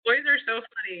so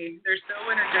funny. They're so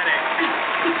energetic.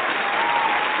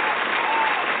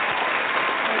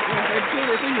 The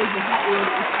thing is, if you were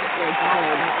for $1,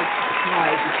 that was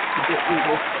surprise to get through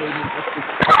this thing.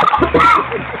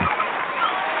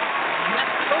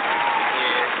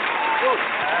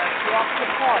 Drop the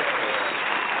part.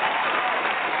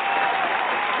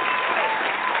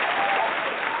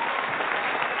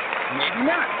 Maybe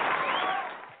not.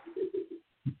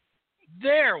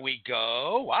 There we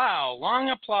go. Wow, long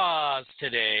applause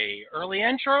today. Early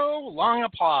intro, long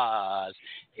applause.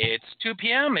 It's 2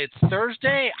 p.m. It's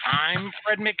Thursday. I'm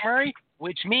Fred McMurray,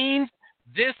 which means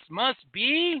this must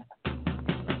be...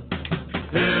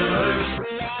 Pillars,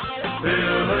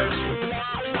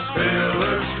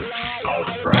 of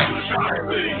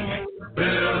franchising.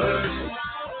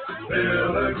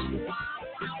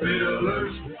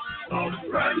 Pillars of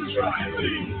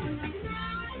franchising.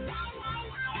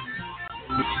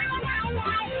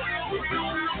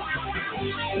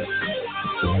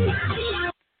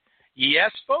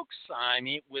 Yes, folks, I'm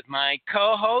with my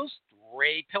co-host,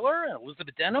 Ray Pillar and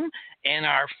Elizabeth Denham, and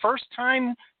our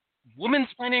first-time women's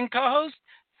planning co-host,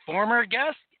 former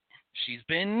guest. She's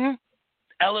been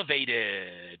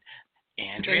elevated,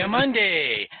 Andrea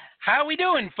Monday. How we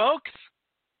doing, folks?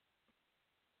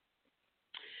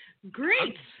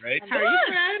 Great. Right. How are you,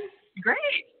 Fred?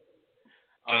 Great.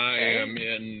 Okay. I am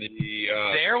in the...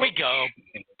 there we go.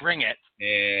 Bring it.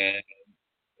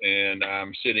 And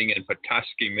I'm sitting in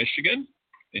Petoskey, Michigan,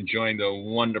 enjoying the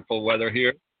wonderful weather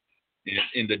here.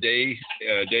 In the days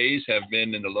have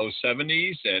been in the low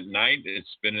 70s. At night,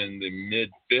 it's been in the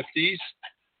mid 50s.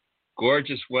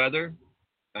 Gorgeous weather.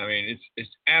 I mean,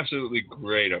 it's absolutely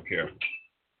great up here.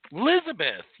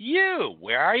 Elizabeth,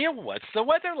 where are you? What's the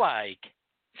weather like?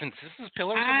 Since this is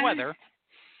Pillars of Weather.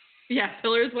 Yeah,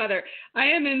 Pillars weather. I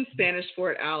am in Spanish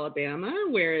Fort, Alabama,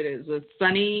 where it is a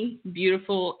sunny,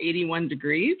 beautiful 81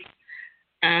 degrees,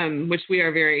 which we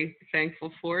are very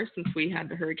thankful for since we had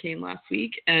the hurricane last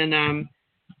week and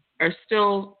are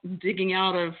still digging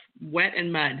out of wet and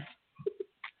mud.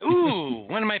 Ooh,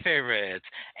 one of my favorites.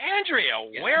 Andrea,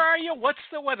 where are you? What's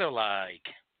the weather like?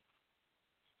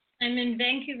 I'm in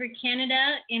Vancouver,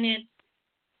 Canada, and it's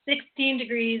 16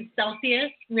 degrees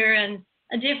Celsius. We're in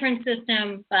a different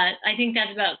system, but I think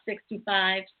that's about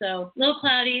 65. So a little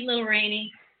cloudy, a little rainy.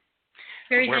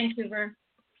 Very Vancouver.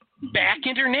 Back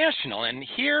international, and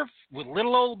here with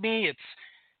little old me,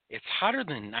 it's hotter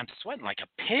than I'm sweating like a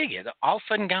pig. It all of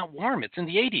a sudden got warm. It's in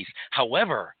the 80s.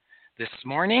 However, this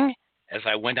morning, as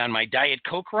I went on my Diet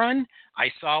Coke run,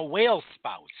 I saw whale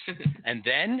spouts. And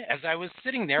then, as I was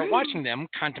sitting there watching them,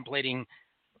 contemplating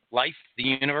life, the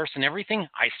universe, and everything,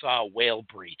 I saw a whale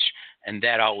breach, and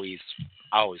that always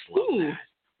love that.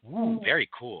 Ooh, very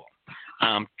cool.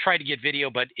 Try to get video,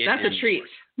 but that's a treat.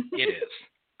 It is.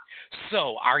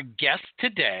 So our guest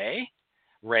today,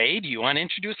 Ray, do you want to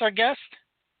introduce our guest?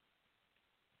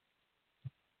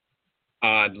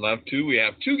 I'd love to. We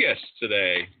have two guests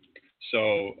today.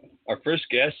 So our first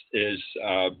guest is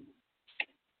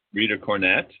Rita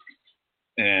Cornett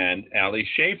and Allie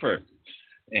Schaefer.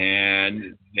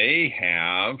 And they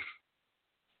have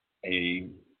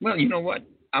well, you know what?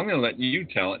 I'm going to let you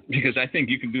tell it because I think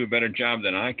you can do a better job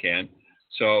than I can.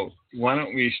 So why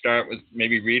don't we start with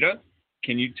maybe Rita?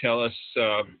 Can you tell us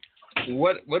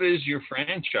what is your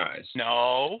franchise?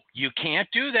 No, you can't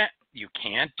do that. You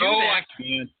can't do that. I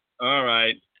can't. All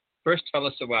right. First, tell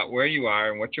us about where you are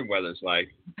and what your weather's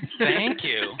like. Thank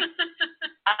you.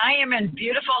 I am in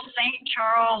beautiful St.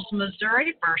 Charles,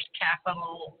 Missouri, first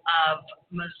capital of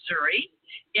Missouri.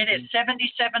 It is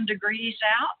 77 degrees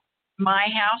out. My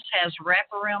house has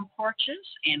wraparound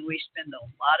porches, and we spend a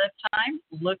lot of time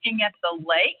looking at the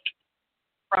lake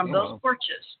from those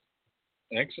porches.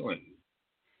 Excellent.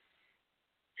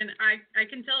 And I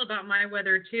can tell about my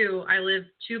weather, too. I live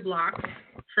 2 blocks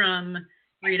from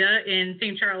Rita in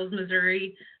St. Charles,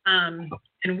 Missouri.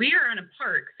 And we are in a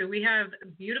park, so we have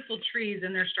beautiful trees,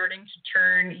 and they're starting to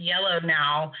turn yellow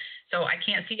now. So I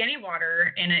can't see any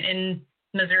water. In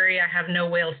Missouri, I have no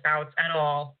whale spouts at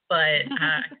all, but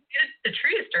the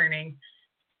tree is turning.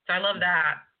 So I love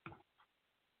that.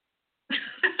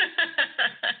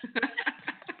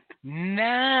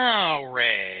 Now,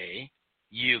 Ray,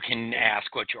 you can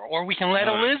ask or we can let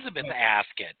Elizabeth ask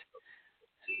it.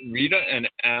 Rita and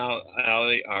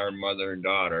Allie are mother and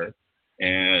daughter,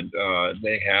 and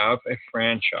they have a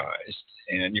franchise.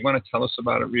 And you want to tell us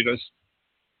about it, Rita?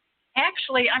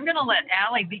 Actually, I'm going to let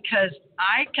Allie because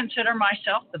I consider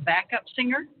myself the backup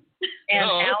singer, and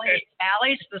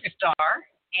Allie's the star,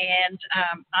 and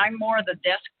I'm more the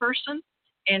desk person,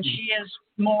 and she is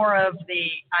more of the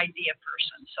idea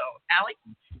person. So, Allie?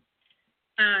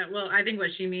 Well, I think what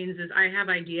she means is I have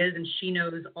ideas and she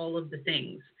knows all of the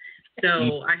things.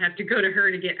 So I have to go to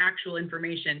her to get actual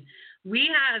information. We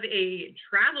have a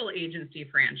travel agency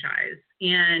franchise,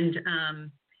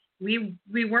 and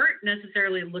we weren't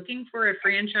necessarily looking for a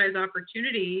franchise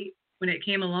opportunity when it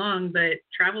came along, but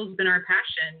travel's been our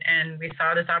passion, and we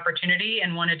saw this opportunity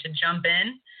and wanted to jump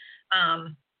in.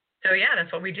 So yeah,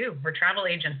 that's what we do. We're travel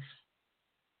agents.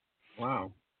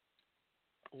 Wow.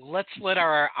 Let's let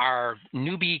our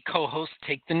newbie co-host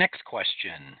take the next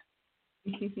question.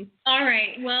 All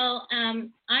right. Well,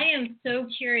 I am so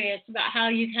curious about how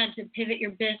you've had to pivot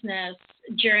your business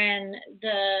during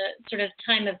the sort of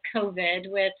time of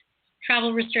COVID with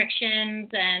travel restrictions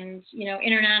and,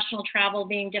 international travel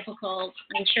being difficult.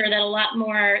 I'm sure that a lot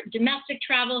more domestic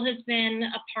travel has been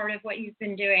a part of what you've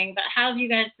been doing, but how have you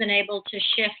guys been able to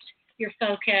shift your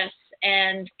focus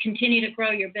and continue to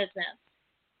grow your business?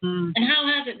 And how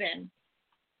has it been?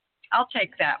 I'll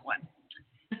take that one.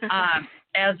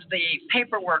 As the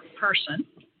paperwork person,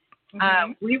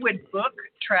 we would book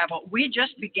travel. We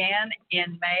just began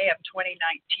in May of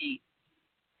 2019,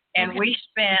 and we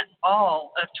spent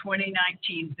all of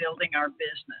 2019 building our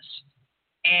business.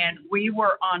 And we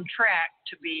were on track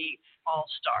to be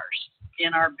all-stars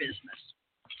in our business.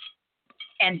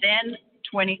 And then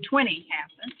 2020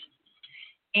 happened,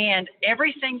 and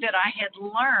everything that I had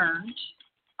learned,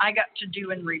 I got to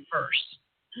do in reverse.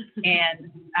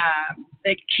 And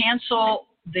they cancel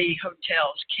the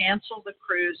hotels, cancel the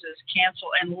cruises,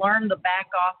 and learn the back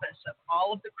office of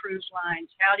all of the cruise lines.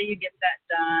 How do you get that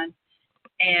done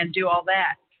and do all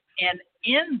that? And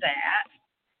in that,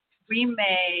 we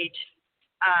made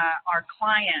our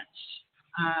clients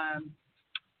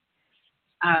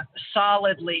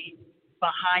solidly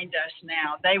behind us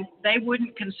now. They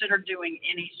wouldn't consider doing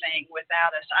anything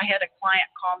without us. I had a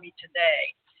client call me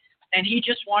today, and he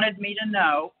just wanted me to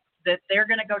know that they're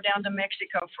going to go down to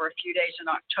Mexico for a few days in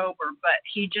October, but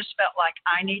he just felt like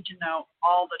I need to know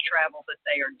all the travel that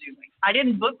they are doing. I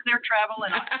didn't book their travel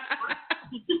in October,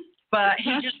 but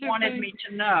he just wanted me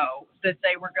to know that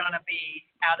they were going to be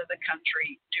out of the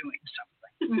country doing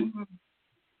something.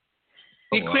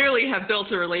 We clearly have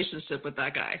built a relationship with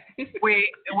that guy.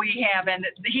 we have, and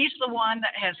he's the one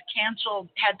that has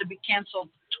had to be canceled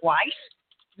twice.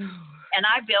 And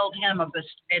I billed him of this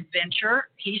adventure.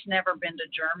 He's never been to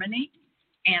Germany.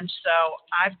 And so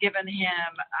I've given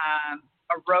him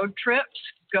a road trips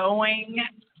going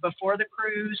before the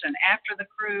cruise and after the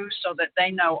cruise so that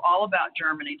they know all about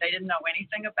Germany. They didn't know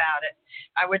anything about it.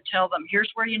 I would tell them,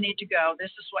 here's where you need to go.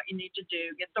 This is what you need to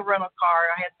do. Get the rental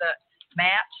car. I had the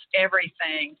maps,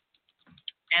 everything.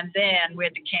 And then we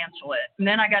had to cancel it. And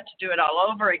then I got to do it all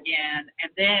over again, and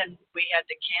then we had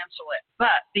to cancel it.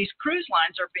 But these cruise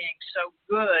lines are being so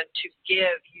good to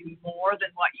give you more than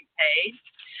what you paid.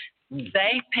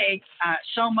 They paid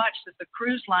so much that the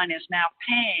cruise line is now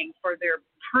paying for their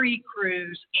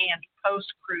pre-cruise and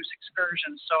post-cruise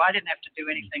excursions. So I didn't have to do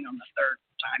anything on the third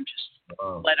time, just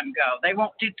let them go. They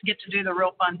won't get to do the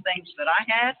real fun things that I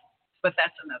had, but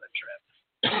that's another trip.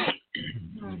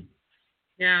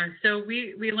 Yeah, so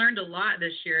we learned a lot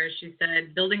this year, as she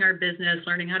said, building our business,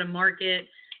 learning how to market,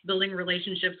 building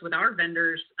relationships with our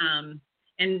vendors,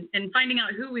 and finding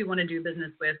out who we want to do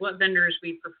business with, what vendors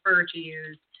we prefer to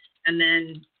use. And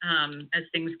then as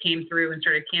things came through and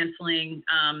started canceling,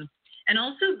 and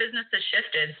also business has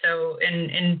shifted. So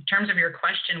in terms of your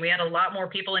question, we had a lot more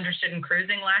people interested in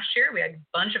cruising last year. We had a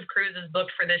bunch of cruises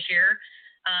booked for this year.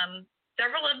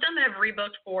 Several of them have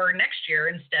rebooked for next year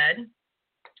instead.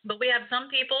 But we have some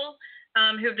people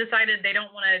who've decided they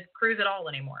don't want to cruise at all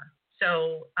anymore.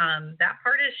 So that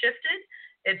part has shifted.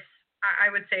 It's, I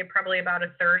would say, probably about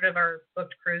a third of our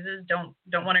booked cruises don't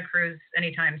want to cruise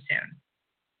anytime soon.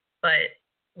 But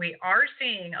we are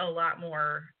seeing a lot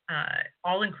more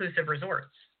all-inclusive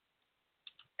resorts.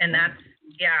 And that's,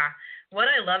 what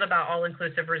I love about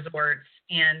all-inclusive resorts.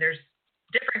 And there's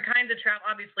different kinds of travel.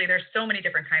 Obviously, there's so many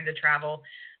different kinds of travel.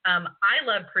 I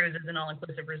love cruises and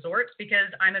all-inclusive resorts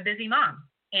because I'm a busy mom,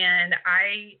 and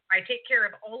I take care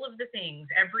of all of the things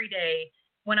every day.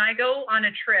 When I go on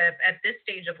a trip at this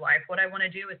stage of life, what I want to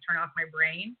do is turn off my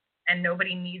brain, and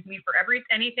nobody needs me for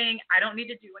anything. I don't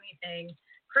need to do anything.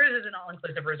 Cruises and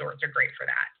all-inclusive resorts are great for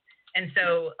that. And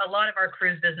so a lot of our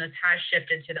cruise business has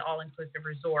shifted to the all-inclusive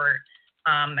resort.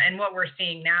 And what we're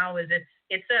seeing now is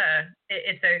it's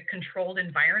a controlled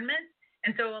environment.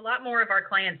 And so a lot more of our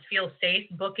clients feel safe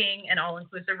booking an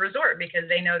all-inclusive resort because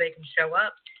they know they can show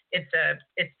up. It's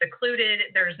secluded.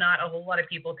 There's not a whole lot of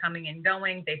people coming and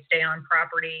going. They stay on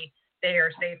property. They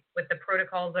are safe with the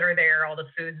protocols that are there. All the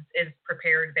food is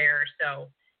prepared there.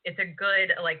 So it's a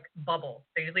good bubble.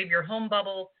 So you leave your home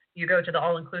bubble, you go to the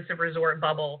all-inclusive resort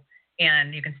bubble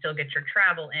and you can still get your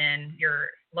travel in, your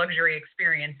luxury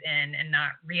experience in, and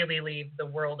not really leave the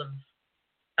world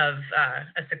of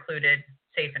a secluded,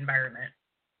 safe environment.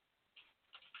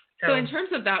 So in terms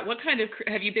of that, what kind of,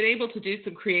 have you been able to do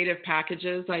some creative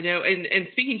packages? I know, and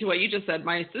speaking to what you just said,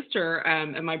 my sister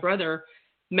and my brother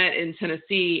met in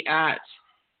Tennessee at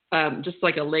just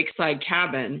like a lakeside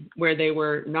cabin where they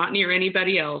were not near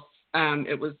anybody else.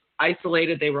 It was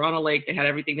isolated. They were on a lake. They had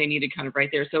everything they needed kind of right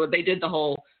there. So they did the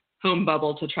whole home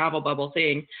bubble to travel bubble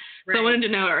thing. Right. So I wanted to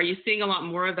know, are you seeing a lot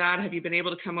more of that? Have you been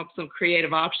able to come up with some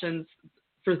creative options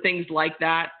for things like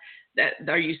that?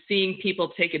 Are you seeing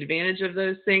people take advantage of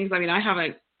those things? I mean, I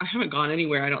haven't gone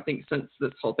anywhere, I don't think, since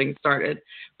this whole thing started.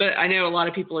 But I know a lot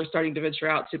of people are starting to venture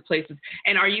out to places.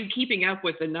 And are you keeping up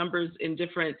with the numbers in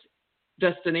different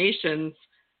destinations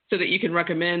so that you can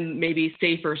recommend maybe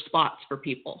safer spots for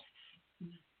people?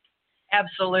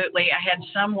 Absolutely. I had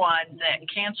someone that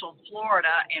canceled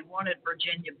Florida and wanted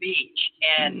Virginia Beach.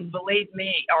 And believe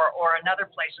me, or another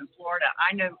place in Florida,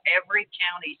 I know every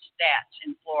county stats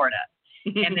in Florida.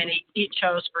 And then he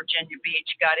chose Virginia Beach,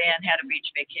 got in, had a beach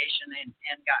vacation,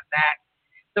 and got back.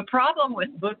 The problem with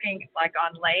booking, like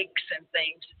on lakes and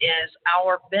things, is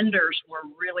our vendors were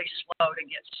really slow to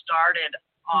get started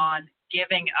on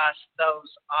giving us those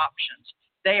options.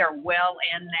 They are well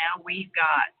in now. We've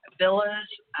got villas,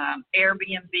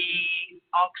 Airbnb,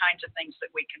 all kinds of things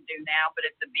that we can do now. But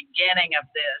at the beginning of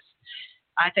this,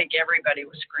 I think everybody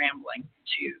was scrambling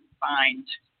to find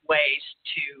ways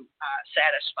to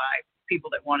satisfy people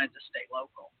that wanted to stay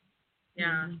local.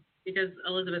 Yeah, because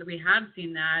Elizabeth, we have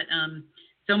seen that.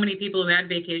 So many people who had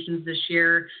vacations this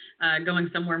year going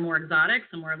somewhere more exotic,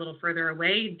 somewhere a little further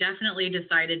away, definitely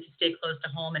decided to stay close to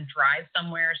home and drive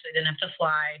somewhere so they didn't have to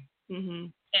fly.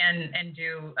 And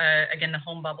do, again, the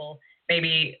home bubble,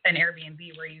 maybe an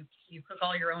Airbnb where you cook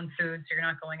all your own food so you're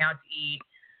not going out to eat,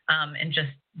 and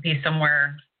just be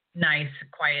somewhere nice,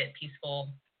 quiet,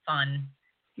 peaceful, fun.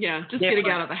 Yeah, just getting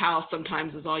out of the house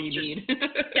sometimes is all you need.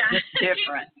 Yeah, it's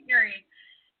different.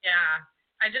 Yeah.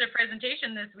 I did a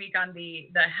presentation this week on the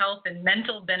health and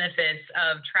mental benefits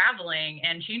of traveling,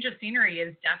 and change of scenery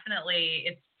is definitely,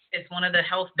 it's one of the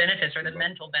health benefits or the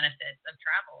mental benefits of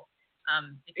travel.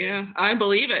 Yeah, I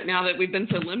believe it now that we've been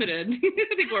so limited.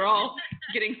 I think we're all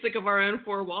getting sick of our own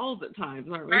four walls at times,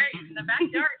 aren't we? Right, the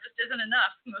backyard just isn't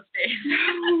enough most days.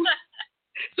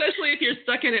 Especially if you're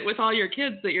stuck in it with all your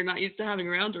kids that you're not used to having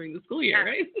around during the school year,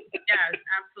 right? Yes,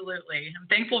 absolutely. I'm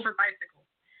thankful for bicycles.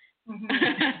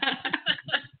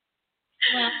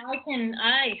 Well,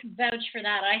 I vouch for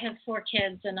that. I have 4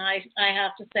 kids, and I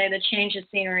have to say the change of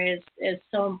scenery is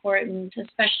so important,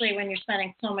 especially when you're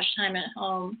spending so much time at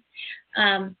home.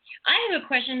 I have a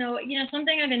question, though. You know,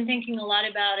 something I've been thinking a lot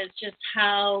about is just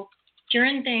how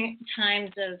during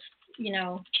times of,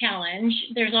 challenge,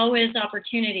 there's always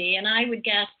opportunity. And I would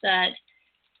guess that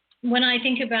when I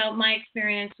think about my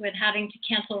experience with having to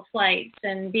cancel flights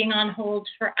and being on hold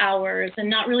for hours and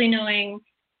not really knowing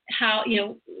how,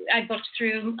 I booked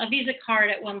through a Visa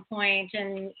card at one point,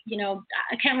 and,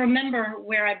 I can't remember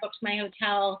where I booked my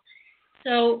hotel.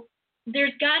 So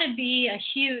there's got to be a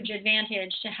huge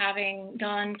advantage to having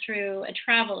gone through a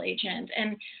travel agent.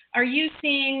 And are you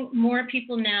seeing more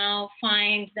people now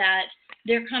find that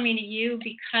they're coming to you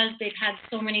because they've had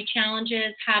so many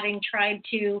challenges, having tried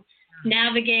to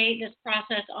navigate this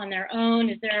process on their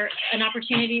own? Is there an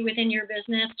opportunity within your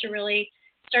business to really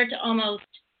start to almost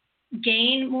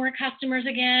gain more customers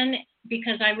again?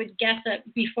 Because I would guess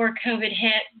that before COVID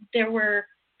hit, there were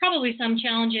probably some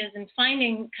challenges in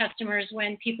finding customers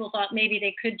when people thought maybe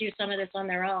they could do some of this on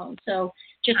their own. So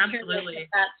just curious if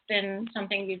that's been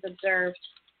something you've observed.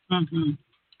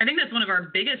 I think that's one of our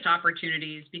biggest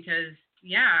opportunities because,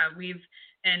 we've,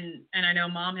 and I know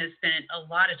Mom has spent a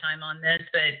lot of time on this,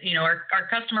 but, our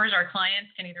customers, our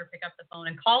clients can either pick up the phone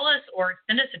and call us or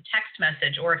send us a text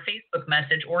message or a Facebook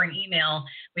message or an email.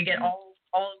 We get all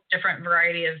different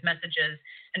variety of messages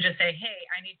and just say, hey,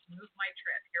 I need to move my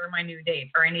trip. Here are my new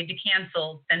dates, or I need to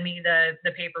cancel. Send me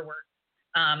the paperwork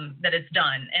that it's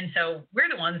done. And so we're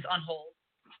the ones on hold.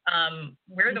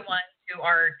 We're the ones who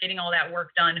are getting all that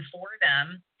work done for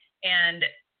them. And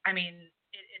I mean,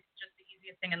 it's just the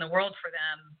easiest thing in the world for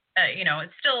them.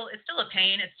 It's still a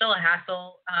pain. It's still a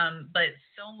hassle, but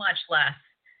so much less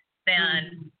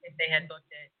than if they had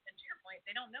booked it. And to your point,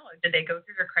 they don't know it. Did they go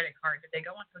through their credit card? Did they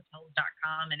go on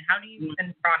hotels.com? And how do you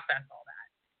even process all that?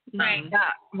 Right.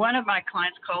 One of my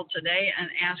clients called today and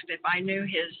asked if I knew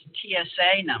his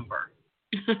TSA number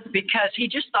because he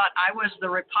just thought I was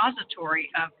the repository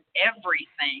of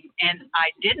everything, and I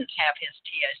didn't have his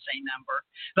TSA number,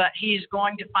 but he's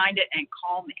going to find it and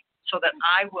call me. so that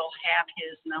I will have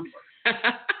his number.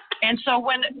 And so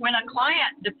when a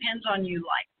client depends on you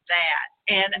like that,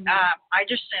 and I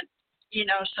just sent,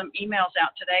 some emails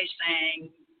out today saying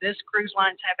this cruise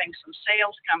line's having some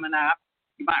sales coming up.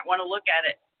 You might want to look at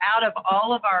it. Out of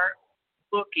all of our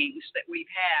bookings that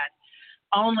we've had,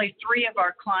 only 3 of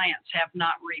our clients have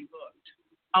not rebooked.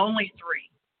 Only 3.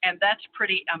 And that's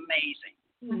pretty amazing.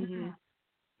 Mm-hmm.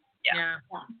 Yeah.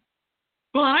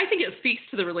 Well, I think it speaks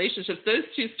to the relationships. Those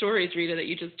 2 stories, Rita, that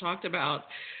you just talked about,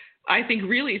 I think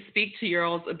really speak to your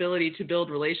all's ability to build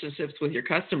relationships with your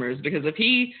customers, because if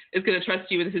he is going to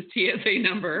trust you with his TSA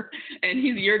number and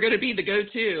you're going to be the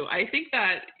go-to, I think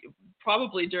that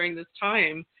probably during this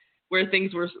time where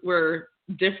things were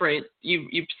different,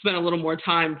 you've spent a little more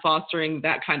time fostering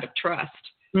that kind of trust.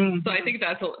 Mm-hmm. So I think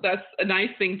that's a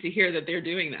nice thing to hear that they're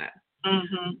doing that.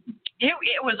 Mm-hmm.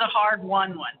 It was a hard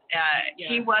one.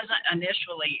 He wasn't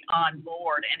initially on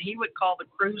board, and he would call the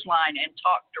cruise line and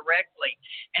talk directly,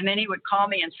 and then he would call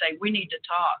me and say, "We need to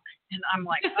talk," and I'm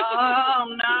like,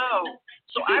 "Oh no!"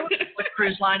 So I would call the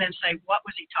cruise line and say, "What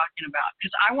was he talking about?"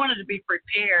 Because I wanted to be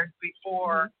prepared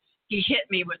before he hit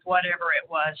me with whatever it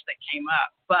was that came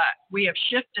up. But we have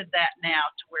shifted that now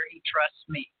to where he trusts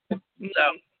me. So,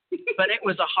 but it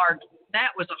was a hard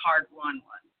one.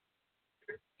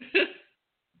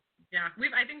 Yeah,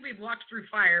 I think we've walked through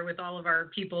fire with all of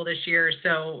our people this year,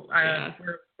 so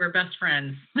we're best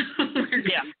friends.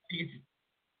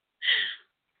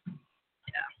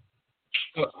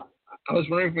 So I was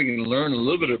wondering if we can learn a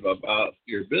little bit about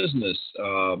your business.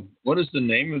 What is the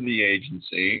name of the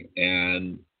agency,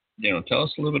 and tell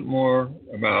us a little bit more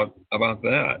about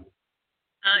that.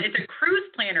 It's a Cruise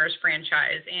Planners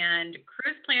franchise, and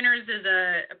Cruise Planners is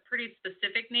a pretty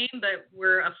specific name, but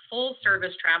we're a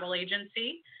full-service travel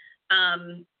agency.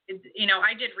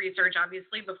 I did research,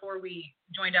 obviously, before we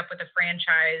joined up with a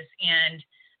franchise, and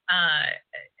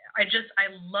I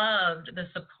loved the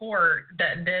support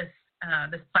that this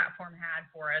platform had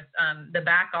for us. The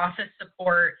back office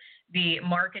support, the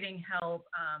marketing help,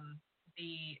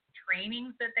 the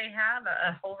trainings that they have,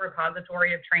 a whole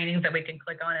repository of trainings that we can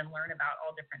click on and learn about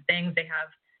all different things. They have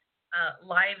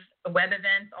live web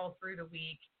events all through the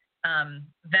week.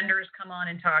 Vendors come on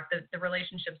and talk. The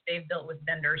relationships they've built with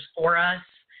vendors for us.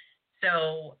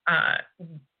 So I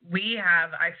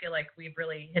feel like we've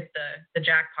really hit the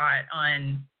jackpot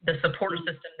on the support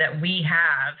system that we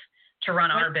have to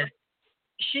run our business.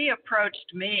 She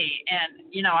approached me,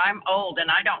 and I'm old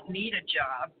and I don't need a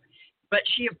job. But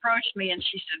she approached me and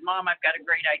she said, "Mom, I've got a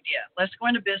great idea. Let's go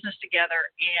into business together,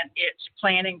 and it's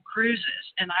planning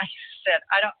cruises." And I said,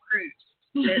 "I don't cruise.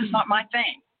 It's not my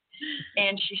thing."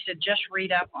 And she said, "Just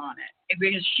read up on it."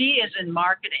 Because she is in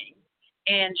marketing,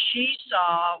 and she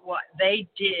saw what they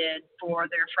did for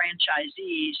their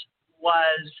franchisees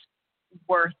was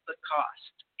worth the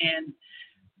cost. And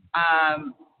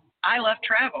I love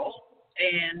travel,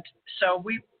 and so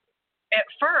at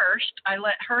first, I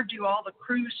let her do all the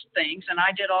cruise things, and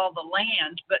I did all the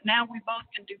land, but now we both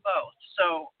can do both.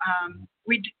 So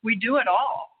we do it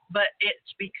all, but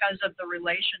it's because of the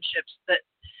relationships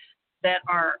that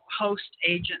our host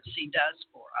agency does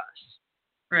for us.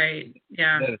 Right,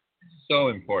 yeah. That is so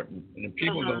important. And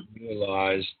people don't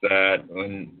realize that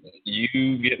when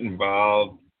you get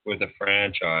involved with a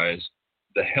franchise,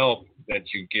 the help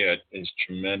that you get is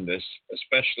tremendous,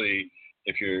 especially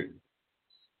if you're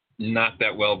not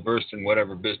that well versed in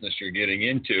whatever business you're getting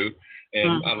into,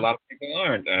 and a lot of people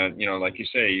aren't. Like you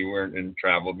say, you weren't in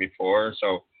travel before,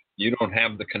 so you don't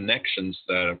have the connections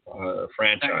that a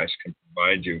franchise can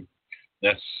provide you.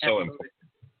 That's so important.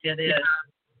 It is.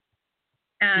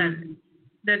 And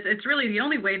it's really the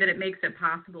only way that it makes it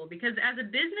possible, because as a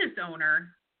business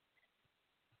owner,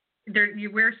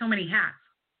 you wear so many hats,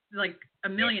 like a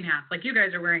million hats, like you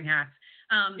guys are wearing hats.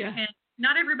 And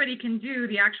not everybody can do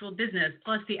the actual business,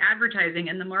 plus the advertising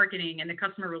and the marketing and the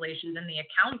customer relations and the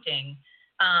accounting.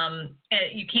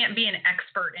 You can't be an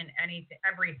expert in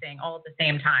everything all at the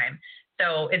same time.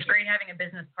 So it's great having a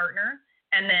business partner,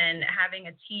 and then having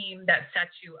a team that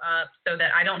sets you up so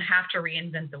that I don't have to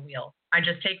reinvent the wheel. I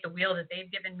just take the wheel that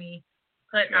they've given me,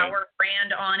 put our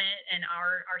brand on it and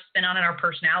our spin on it, our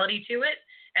personality to it,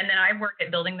 and then I work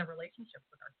at building the relationships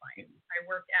with our clients. I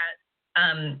work at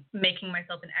making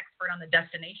myself an expert on the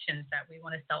destinations that we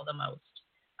want to sell the most.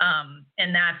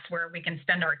 And that's where we can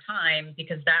spend our time,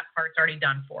 because that part's already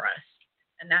done for us.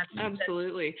 And that's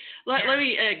absolutely. Let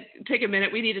me take a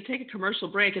minute. We need to take a commercial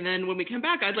break. And then when we come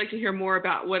back, I'd like to hear more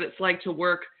about what it's like to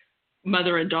work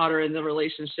mother and daughter in the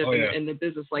relationship and the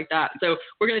business like that. So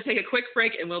we're going to take a quick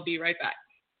break, and we'll be right back.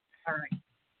 All right.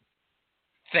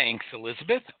 Thanks,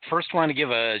 Elizabeth. First, want to give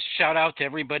a shout out to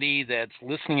everybody that's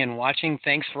listening and watching.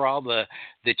 Thanks for all the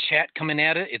chat coming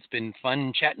at it. It's been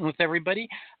fun chatting with everybody.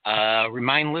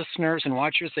 Remind listeners and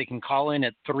watchers they can call in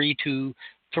at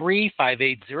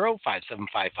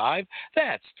 323-580-5755.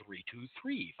 That's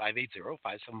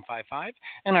 323-580-5755.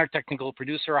 And our technical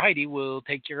producer, Heidi, will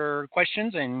take your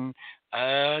questions and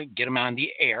get them on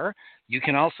the air. You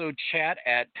can also chat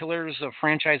at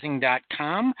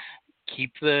pillarsoffranchising.com.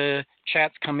 Keep the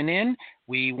chats coming in.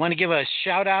 We want to give a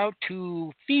shout out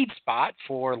to FeedSpot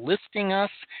for listing us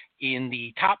in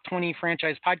the top 20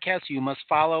 franchise podcasts you must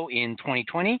follow in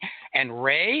 2020. And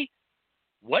Ray,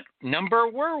 what number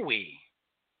were we?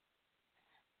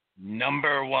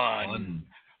 Number 1.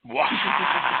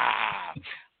 Wow.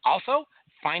 Also,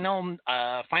 final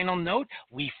note,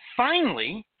 we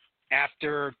finally,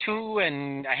 after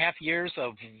 2.5 years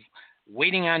of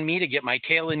waiting on me to get my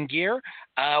tail in gear,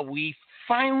 we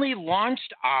finally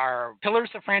launched our Pillars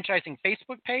of Franchising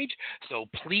Facebook page. So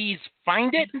please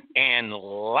find it and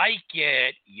like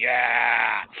it.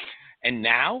 Yeah. And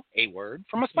now a word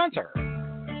from a sponsor.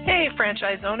 Hey,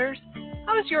 franchise owners.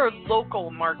 How is your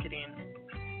local marketing?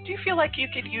 Do you feel like you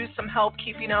could use some help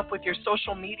keeping up with your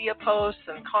social media posts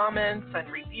and comments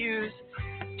and reviews?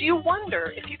 Do you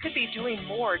wonder if you could be doing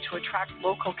more to attract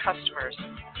local customers?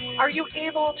 Are you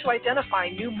able to identify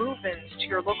new move-ins to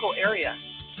your local area?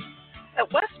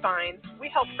 At Westvine, we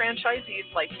help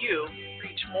franchisees like you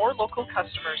reach more local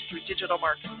customers through digital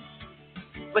marketing.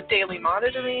 With daily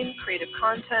monitoring, creative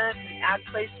content, ad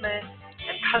placement,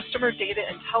 and customer data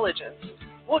intelligence,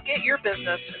 we'll get your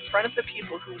business in front of the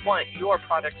people who want your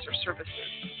products or services.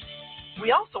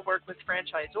 We also work with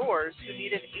franchisors who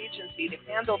need an agency to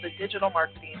handle the digital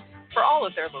marketing for all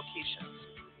of their locations.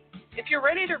 If you're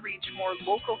ready to reach more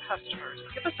local customers,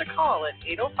 give us a call at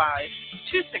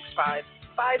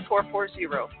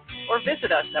 805-265-5440 or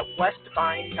visit us at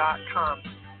westvine.com.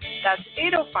 That's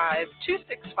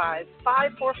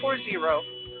 805-265-5440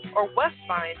 or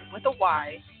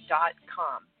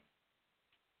westvine.com.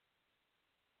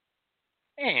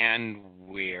 And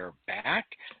we're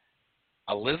back.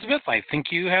 Elizabeth, I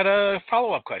think you had a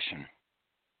follow-up question.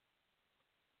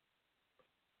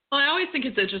 Well, I always think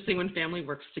it's interesting when family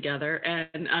works together,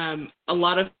 and a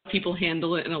lot of people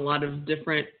handle it in a lot of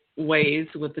different ways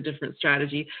with the different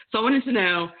strategy. So I wanted to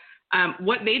know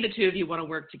what made the two of you want to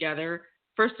work together,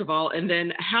 first of all, and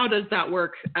then how does that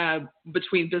work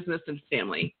between business and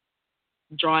family,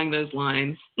 drawing those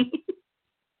lines?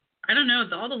 I don't know.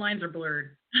 All the lines are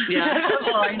blurred. Yeah.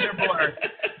 The lines are blurred.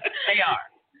 They are.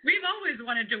 We've always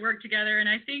wanted to work together, and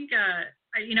I think, I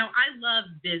love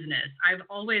business. I've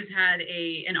always had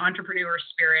an entrepreneur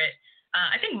spirit.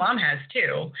 I think Mom has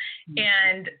too.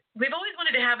 And we've always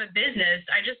wanted to have a business.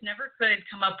 I just never could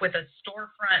come up with a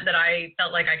storefront that I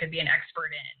felt like I could be an expert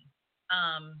in.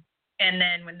 And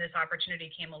then when this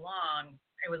opportunity came along,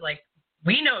 it was like,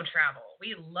 we know travel.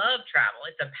 We love travel.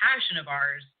 It's a passion of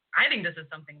ours. I think this is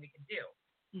something we can do.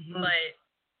 Mm-hmm. But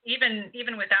even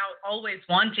without always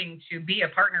wanting to be a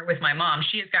partner with my mom,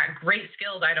 she has got great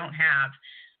skills I don't have.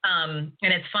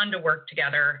 And it's fun to work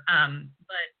together. I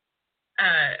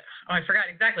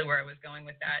forgot exactly where I was going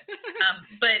with that.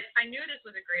 But I knew this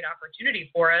was a great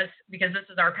opportunity for us because this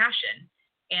is our passion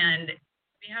and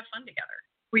we have fun together.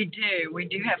 We do. We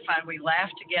do have fun. We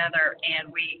laugh together and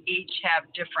we each have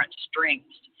different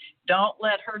strengths. Don't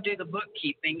let her do the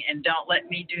bookkeeping and don't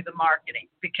let me do the marketing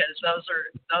because those are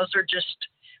just,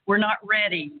 we're not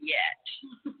ready yet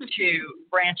to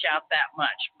branch out that much.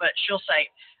 But she'll say,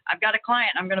 I've got a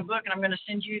client, I'm going to book and I'm going to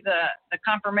send you the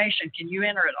confirmation. Can you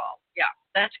enter it all? Yeah,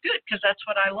 that's good because that's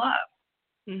what I love.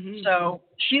 Mm-hmm. So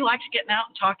she likes getting out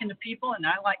and talking to people and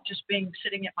I like just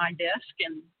sitting at my desk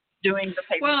and doing the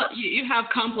paperwork. Well, you have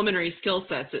complementary skill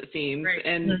sets, it seems, right.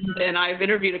 And I've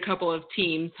interviewed a couple of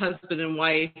teams, husband and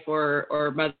wife,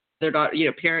 or mother,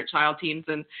 daughter, parent-child teams,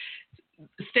 and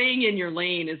staying in your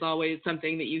lane is always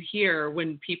something that you hear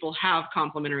when people have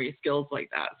complementary skills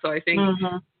like that. So I think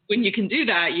when you can do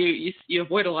that, you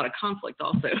avoid a lot of conflict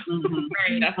also.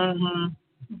 Right. Yeah.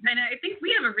 And I think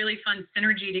we have a really fun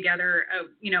synergy together.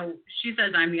 She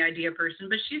says I'm the idea person,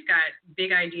 but she's got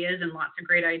big ideas and lots of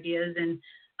great ideas, and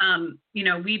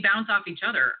we bounce off each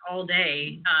other all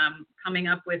day, coming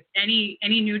up with any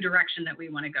new direction that we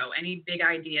want to go, any big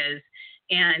ideas.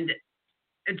 And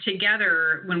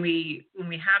together, when we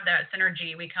have that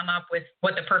synergy, we come up with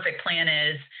what the perfect plan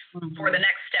is for the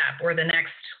next step or the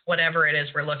next whatever it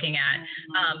is we're looking at.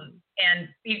 And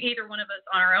either one of us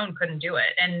on our own couldn't do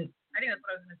it. And I think that's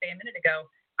what I was going to say a minute ago.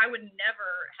 I would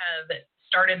never have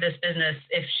started this business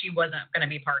if she wasn't going to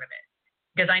be part of it.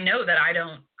 Because I know that I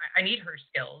need her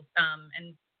skills.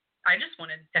 And I just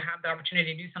wanted to have the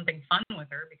opportunity to do something fun with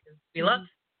her because we love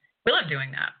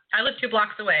doing that. I live 2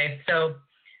 blocks away, so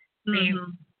we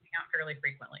hang out fairly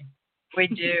frequently. We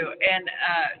do, and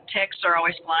texts are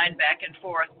always flying back and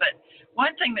forth. But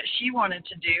one thing that she wanted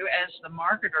to do as the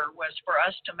marketer was for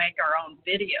us to make our own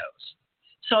videos.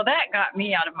 So that got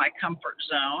me out of my comfort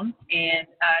zone, and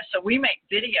so we make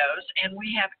videos, and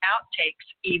we have outtakes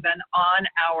even on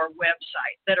our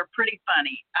website that are pretty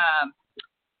funny.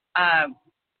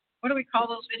 What do we call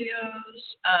those videos?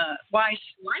 Wise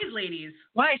Ladies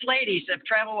of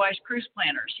Travel Wise Cruise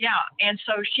Planners. Yeah, and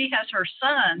so she has her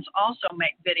sons also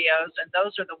make videos, and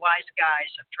those are the wise guys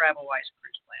of Travel Wise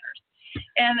Cruise Planners.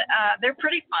 And they're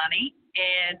pretty funny,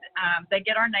 and they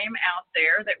get our name out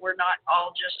there that we're not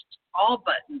all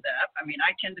buttoned up. I mean,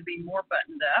 I tend to be more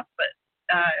buttoned up, but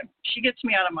she gets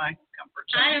me out of my comfort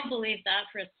zone. I don't believe that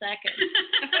for a second.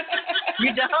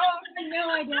 You don't?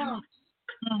 No, I don't.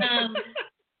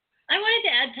 I wanted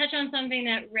to touch on something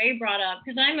that Ray brought up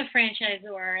because I'm a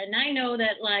franchisor, and I know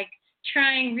that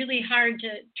trying really hard to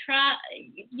try,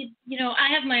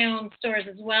 I have my own stores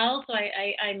as well, so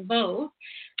I'm both.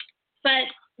 But,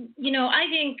 I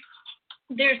think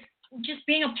there's just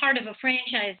being a part of a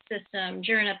franchise system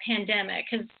during a pandemic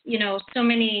has, so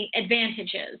many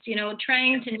advantages.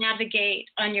 Trying to navigate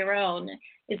on your own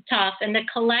is tough, and the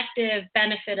collective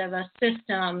benefit of a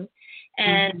system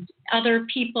and other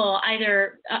people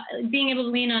either being able to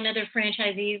lean on other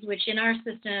franchisees, which in our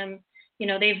system,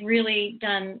 they've really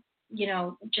done,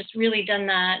 just really done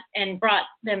that and brought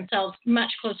themselves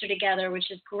much closer together, which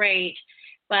is great.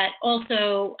 But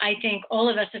also, I think all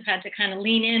of us have had to kind of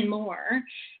lean in more.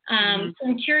 So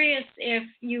I'm curious if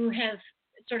you have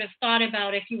sort of thought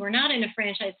about if you were not in a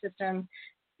franchise system,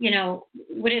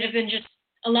 would it have been just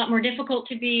a lot more difficult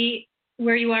to be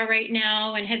where you are right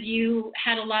now? And have you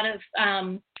had a lot of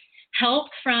help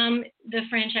from the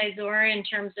franchisor in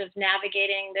terms of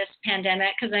navigating this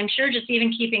pandemic? Because I'm sure just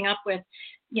even keeping up with,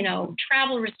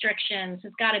 travel restrictions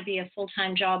has got to be a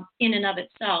full-time job in and of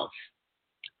itself.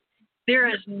 There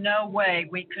is no way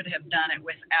we could have done it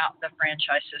without the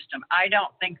franchise system. I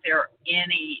don't think there are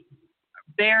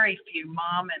very few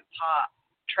mom and pop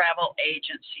travel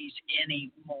agencies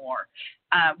anymore.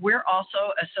 We're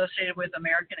also associated with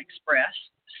American Express,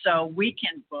 so we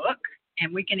can book,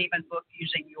 and we can even book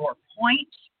using your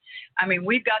points. I mean,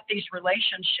 we've got these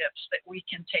relationships that we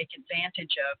can take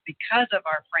advantage of because of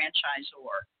our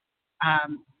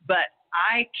franchisor. But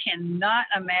I cannot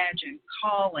imagine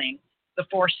calling the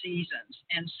Four Seasons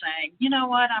and saying, you know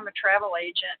what, I'm a travel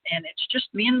agent, and it's just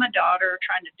me and my daughter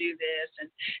trying to do this, and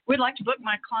we'd like to book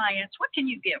my clients. What can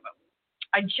you give them?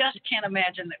 I just can't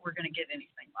imagine that we're going to get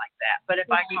anything like that. But if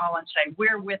I call and say,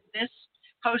 we're with this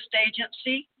host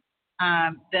agency,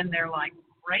 then they're like,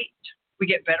 great, we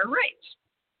get better rates.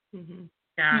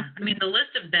 Yeah, I mean, the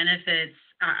list of benefits,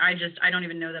 I don't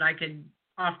even know that I could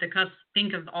off the cuff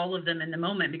think of all of them in the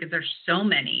moment because there's so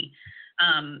many.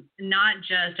 Not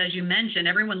just, as you mentioned,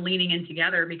 everyone leaning in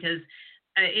together because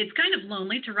it's kind of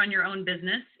lonely to run your own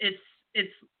business.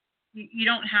 It's you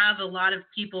don't have a lot of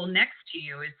people next to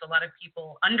you. It's a lot of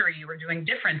people under you are doing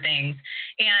different things.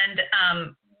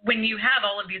 And when you have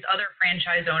all of these other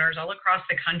franchise owners all across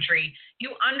the country, you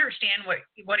understand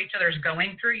what each other's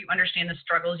going through. You understand the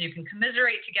struggles. You can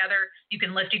commiserate together. You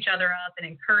can lift each other up and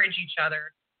encourage each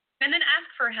other. And then ask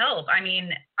for help. I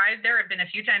mean, there have been a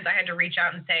few times I had to reach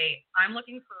out and say, I'm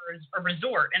looking for a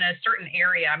resort in a certain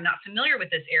area. I'm not familiar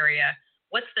with this area.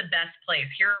 What's the best place?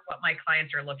 Here are what my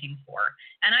clients are looking for.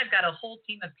 And I've got a whole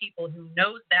team of people who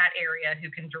knows that area, who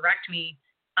can direct me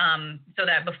so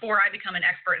that before I become an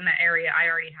expert in that area, I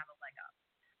already have a leg up.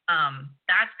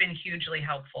 That's been hugely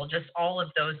helpful, just all of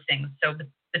those things. So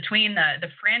between the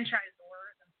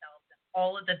franchisors themselves and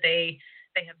all of that they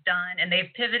have done, and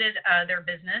they've pivoted their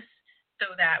business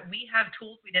so that we have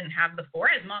tools we didn't have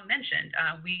before. As Mom mentioned,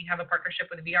 we have a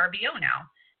partnership with VRBO now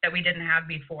that we didn't have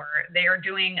before. They are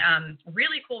doing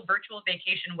really cool virtual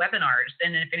vacation webinars.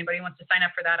 And if anybody wants to sign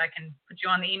up for that, I can put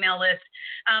you on the email list.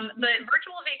 But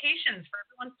virtual vacations for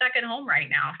everyone stuck at home right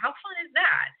now, how fun is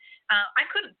that? I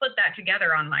couldn't put that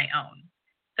together on my own.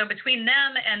 So between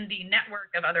them and the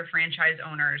network of other franchise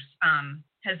owners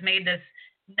has made this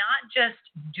not just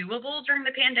doable during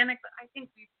the pandemic, but I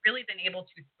think we've really been able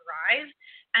to thrive.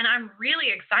 And I'm really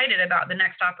excited about the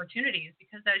next opportunities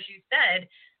because, as you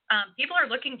said, people are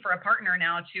looking for a partner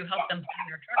now to help them plan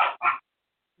their travel.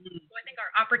 So I think our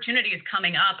opportunities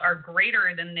coming up are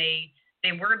greater than they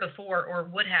were before or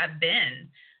would have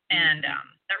been. And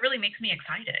that really makes me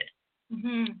excited.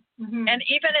 And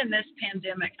even in this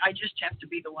pandemic, I just have to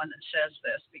be the one that says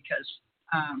this because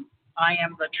I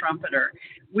am the trumpeter.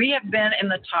 We have been in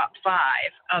the top 5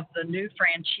 of the new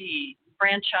franchisees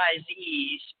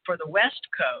for the West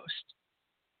Coast.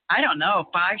 I don't know,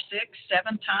 5, 6,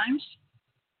 7 times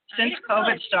since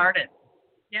COVID started.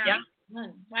 Yeah.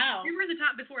 Wow. We were in the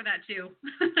top before that too.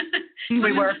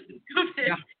 We were. COVID.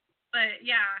 Yeah. But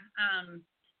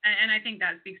and I think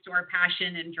that speaks to our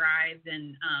passion and drive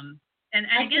and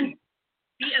again,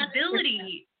 the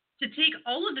ability to take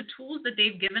all of the tools that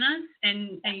they've given us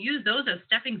and use those as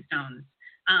stepping stones,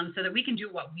 so that we can do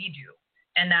what we do.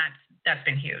 And that's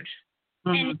been huge.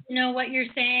 And what you're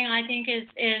saying, I think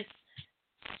is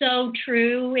so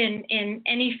true in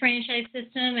any franchise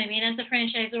system. I mean, as a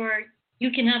franchisor,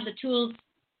 you can have the tools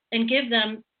and give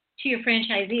them to your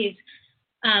franchisees,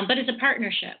 but it's a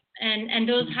partnership, and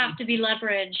those have to be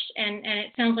leveraged. And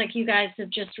it sounds like you guys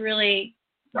have just really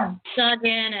dug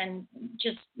in and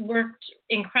just worked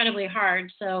incredibly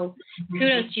hard. So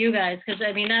kudos to you guys, because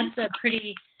I mean that's a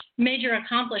pretty major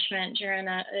accomplishment during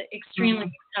an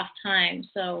extremely tough time.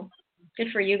 So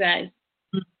good for you guys.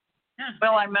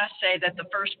 Well, I must say that the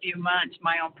first few months,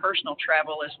 my own personal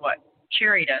travel is what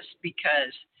cheered us,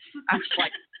 because I was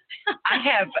like, I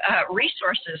have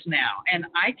resources now, and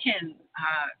I can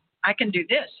do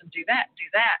this and do that,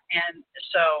 and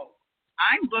so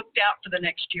I'm booked out for the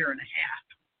next year and a half,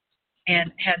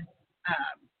 and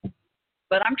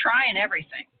but I'm trying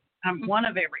everything. I'm one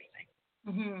of everything.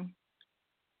 Mm-hmm.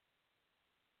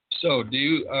 So do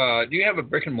you have a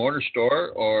brick and mortar store,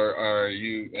 or are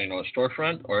you a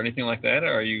storefront or anything like that?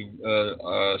 Or are you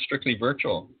strictly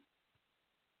virtual?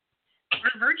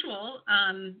 We're virtual.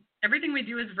 Everything we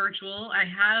do is virtual. I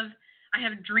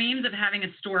have dreams of having a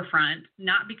storefront,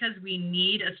 not because we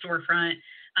need a storefront,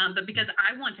 but because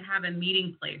I want to have a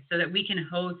meeting place so that we can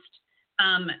host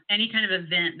any kind of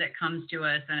event that comes to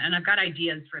us. And I've got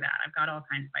ideas for that. I've got all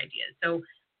kinds of ideas. So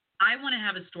I want to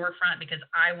have a storefront because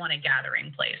I want a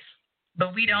gathering place,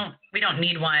 but we don't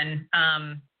need one.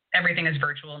 Everything is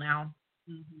virtual now.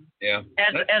 Mm-hmm. Yeah.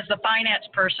 As the finance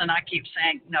person, I keep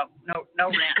saying no rent.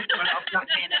 Well, I'm not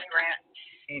paying any rent.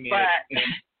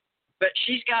 But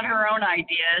she's got her own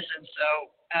ideas, and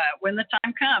so when the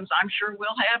time comes, I'm sure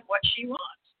we'll have what she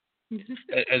wants.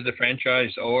 Has the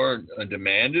franchisor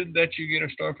demanded that you get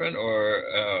a storefront,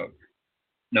 or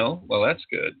no? Well, that's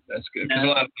good. That's good. Because a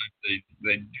lot of times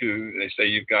they say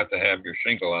you've got to have your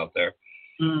shingle out there.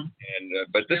 And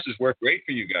but this has worked great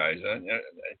for you guys.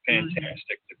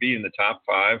 Fantastic to be in the top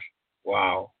 5.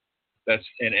 Wow, that's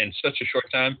in such a short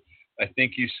time. I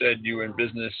think you said you were in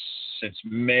business since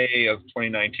May of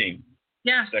 2019.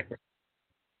 Yeah.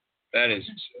 That is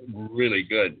really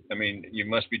good. I mean, you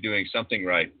must be doing something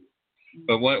right.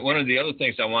 But one of the other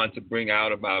things I wanted to bring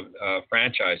out about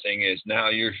franchising is now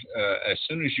you're as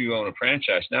soon as you own a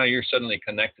franchise, now you're suddenly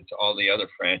connected to all the other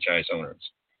franchise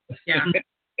owners. Yeah.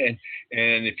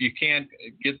 And if you can't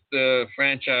get the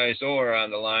franchisor on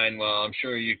the line, well, I'm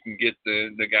sure you can get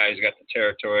the guy who's got the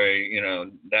territory,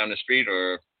 down the street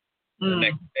or the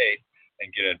next day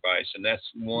and get advice. And that's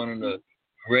one of the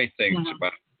great things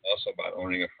about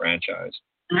owning a franchise.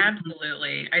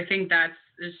 Absolutely. I think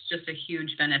it's just a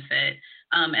huge benefit.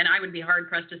 And I would be hard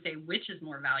pressed to say which is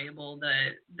more valuable,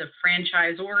 the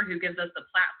franchisor who gives us the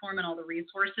platform and all the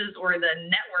resources, or the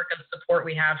network of support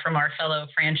we have from our fellow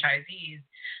franchisees.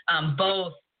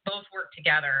 Both work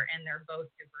together, and they're both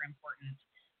super important.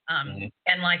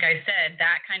 And like I said,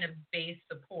 that kind of base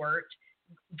support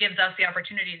gives us the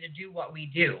opportunity to do what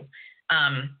we do.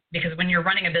 Because when you're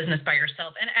running a business by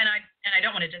yourself, and I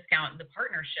don't want to discount the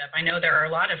partnership. I know there are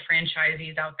a lot of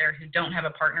franchisees out there who don't have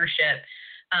a partnership,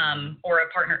 or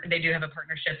they do have a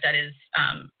partnership that is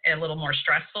a little more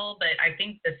stressful. But I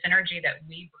think the synergy that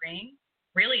we bring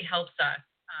really helps us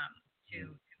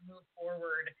to move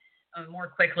forward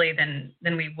more quickly than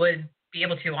we would be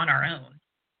able to on our own.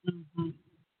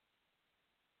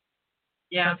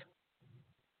 Yeah.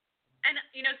 And,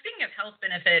 speaking of health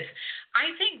benefits,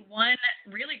 I think one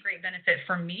really great benefit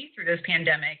for me through this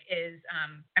pandemic is,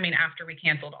 after we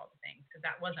canceled all the things, because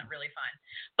that wasn't really fun,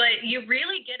 but you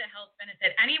really get a health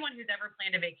benefit. Anyone who's ever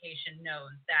planned a vacation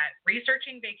knows that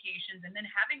researching vacations and then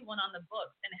having one on the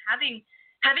books and having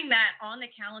that on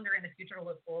the calendar in the future to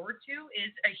look forward to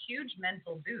is a huge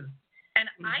mental boost. And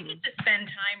I get to spend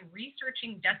time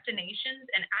researching destinations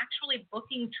and actually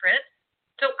booking trips.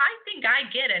 So I think I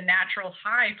get a natural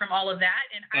high from all of that,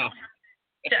 and I don't have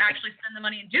to actually spend the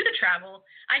money and do the travel.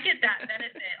 I get that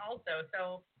benefit also.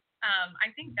 So I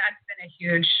think that's been a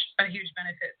huge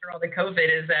benefit through all the COVID,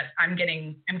 is that I'm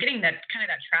getting that kind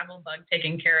of that travel bug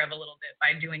taken care of a little bit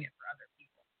by doing it for other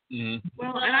people.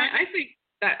 Well, and I think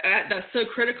That's so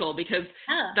critical because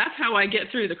that's how I get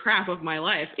through the crap of my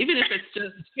life. Even if it's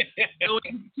just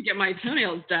going to get my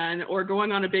toenails done or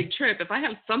going on a big trip, if I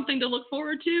have something to look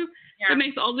forward to, it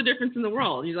makes all the difference in the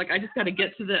world. You're like, I just got to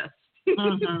get to this,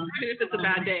 even if it's a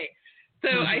bad day. So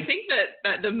I think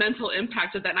that the mental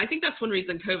impact of that, and I think that's one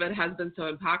reason COVID has been so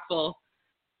impactful,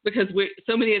 because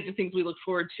so many of the things we look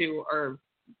forward to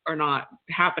are not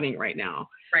happening right now.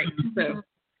 Right. So.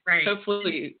 Right.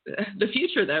 Hopefully, the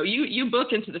future though, you book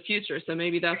into the future, so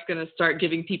maybe that's going to start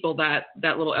giving people that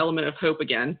little element of hope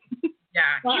again. Yeah.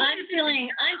 Well, I'm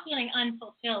feeling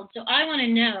unfulfilled, so I want to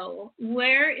know,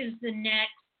 where is the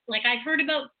next? Like, I've heard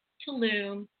about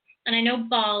Tulum, and I know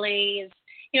Bali is.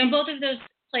 Both of those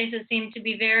places seem to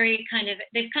be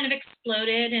they've kind of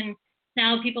exploded, and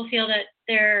now people feel that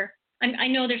they're. I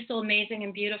know they're still amazing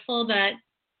and beautiful, but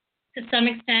to some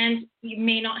extent, you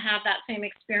may not have that same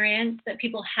experience that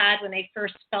people had when they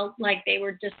first felt like they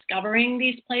were discovering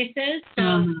these places.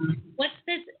 So what's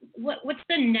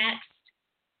the next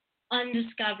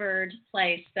undiscovered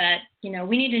place that,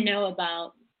 we need to know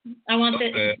about? I want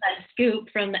that scoop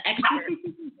from the expert.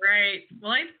 Right.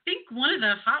 Well, I think one of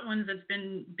the hot ones that's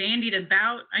been bandied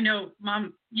about, I know,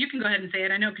 Mom, you can go ahead and say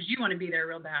it. I know because you want to be there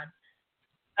real bad.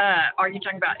 Are you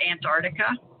talking about Antarctica?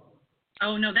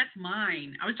 Oh, no, that's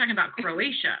mine. I was talking about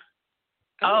Croatia.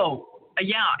 Oh,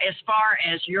 yeah. As far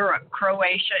as Europe,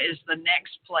 Croatia is the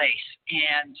next place.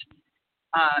 And,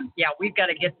 we've got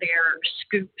to get there,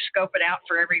 scope it out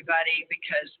for everybody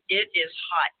because it is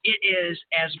hot. It is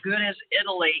as good as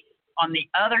Italy on the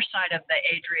other side of the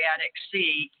Adriatic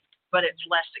Sea, but it's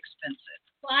less expensive.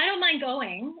 Well, I don't mind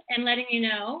going and letting you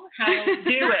know how.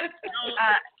 Do it.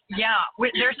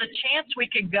 There's a chance we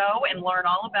could go and learn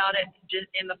all about it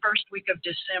in the first week of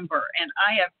December. And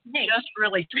I have just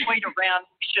really toyed around.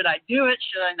 Should I do it?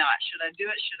 Should I not? Should I do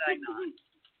it? Should I not?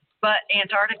 But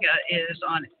Antarctica is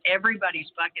on everybody's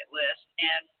bucket list.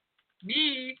 And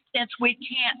since we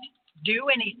can't do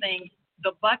anything,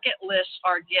 the bucket lists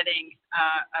are getting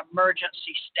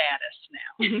emergency status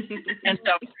now. And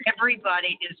so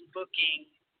everybody is booking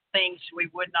things we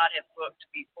would not have booked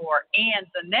before. And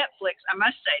the Netflix, I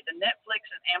must say, the Netflix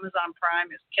and Amazon Prime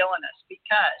is killing us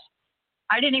because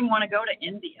I didn't even want to go to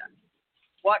India.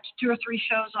 Watched 2 or 3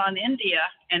 shows on India,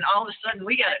 and all of a sudden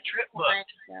we got a trip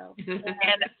booked.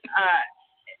 And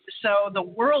so the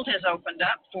world has opened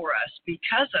up for us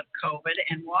because of COVID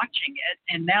and watching it,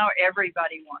 and now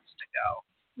everybody wants to go.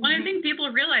 Well, I think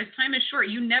people realize time is short.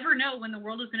 You never know when the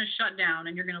world is going to shut down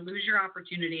and you're going to lose your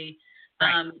opportunity.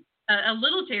 Right. A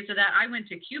little taste of that, I went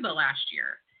to Cuba last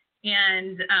year.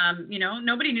 And,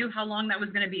 nobody knew how long that was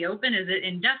going to be open. Is it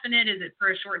indefinite? Is it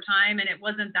for a short time? And it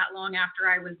wasn't that long after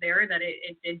I was there that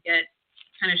it did get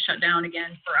kind of shut down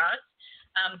again for us.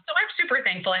 So I'm super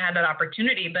thankful I had that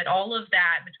opportunity. But all of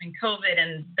that between COVID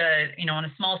and the, on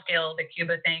a small scale, the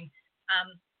Cuba thing,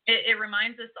 it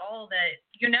reminds us all that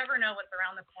you never know what's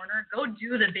around the corner. Go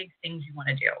do the big things you want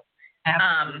to do.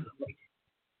 Absolutely.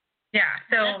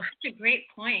 So that's such a great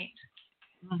point.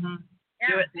 Mm-hmm.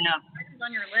 Do it now. It's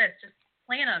on your list. Just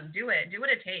plan them. Do it. Do what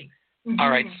it takes. Mm-hmm. All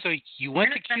right. So you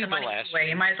went to Cuba last year.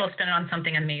 You might as well spend it on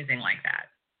something amazing like that.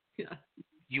 Yeah.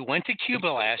 You went to Cuba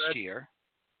last year.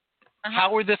 How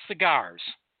were the cigars?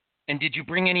 And did you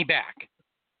bring any back?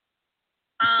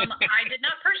 I did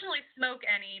not personally smoke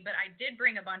any, but I did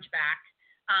bring a bunch back.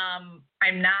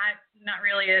 I'm not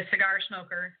really a cigar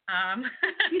smoker,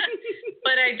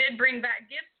 but I did bring back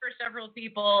gifts for several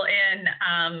people, and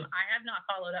I have not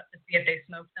followed up to see if they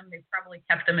smoked them. They probably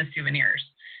kept them as souvenirs.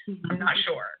 I'm not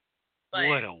sure, but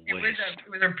what a waste. It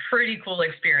was a pretty cool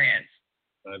experience.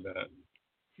 I bet.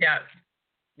 Yeah.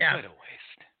 What a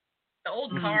waste. The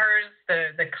old cars,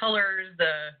 the colors,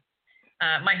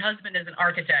 my husband is an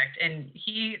architect, and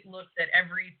he looks at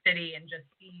every city and just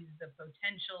sees the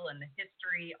potential and the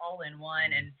history all in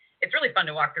one. And it's really fun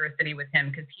to walk through a city with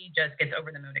him because he just gets over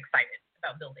the moon excited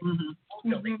about building. Old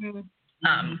buildings.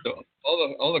 So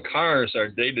all the cars are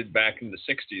dated back in the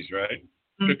 60s, right?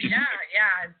 50s.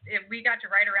 Yeah. We got to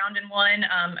ride around in one.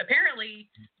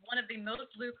 Apparently, one of the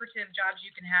most lucrative jobs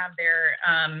you can have there,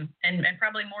 and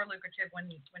probably more lucrative when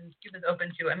Cuba's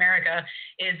open to America,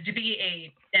 is to be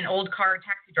an old car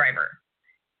taxi driver.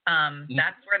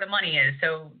 That's where the money is.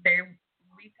 So we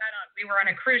were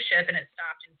on a cruise ship, and it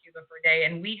stopped in Cuba for a day,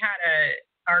 and we had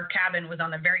our cabin was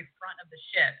on the very front of the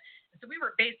ship. So we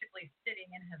were basically sitting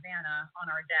in Havana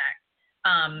on our deck,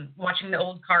 watching the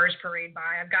old cars parade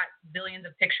by. I've got billions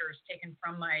of pictures taken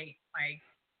from my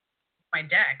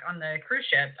deck on the cruise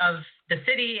ship of the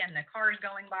city and the cars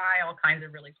going by, all kinds of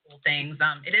really cool things.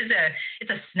 It's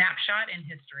a snapshot in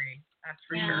history, that's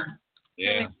for sure.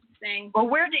 Yeah. thing. Well,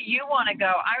 where do you want to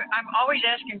go? I'm always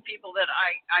asking people that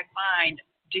I find,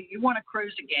 do you want to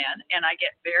cruise again? And I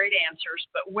get varied answers,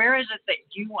 but where is it that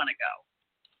you want to go?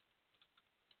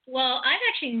 Well, I've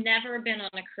actually never been on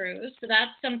a cruise, so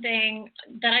that's something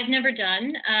that I've never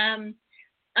done.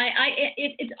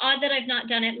 It's odd that I've not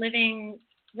done it living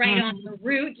right on the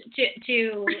route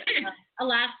to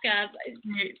Alaska.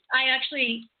 I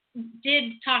actually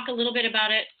did talk a little bit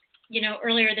about it,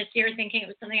 earlier this year, thinking it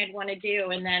was something I'd want to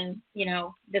do, and then,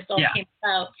 this all came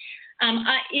about.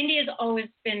 India's always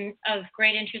been of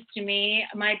great interest to me.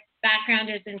 My background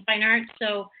is in fine arts,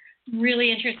 so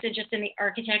really interested just in the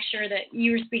architecture that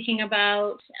you were speaking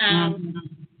about.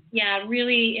 Yeah,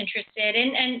 really interested.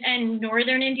 And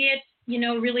northern India,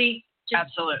 really just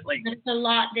absolutely. There's a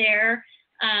lot there.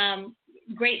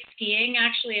 Great skiing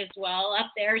actually as well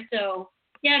up there. So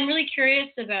yeah, I'm really curious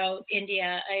about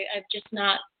India. I've just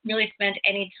not really spent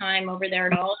any time over there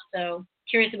at all. So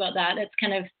curious about that. It's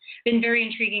kind of been very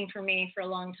intriguing for me for a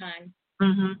long time.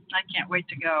 I can't wait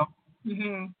to go.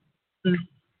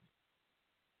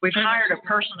 We've hired a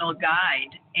personal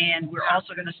guide, and we're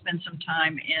also going to spend some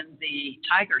time in the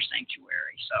tiger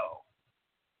sanctuary. So,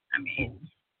 I mean,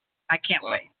 I can't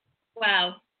wait.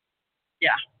 Wow. Yeah.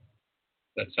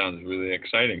 That sounds really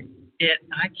exciting.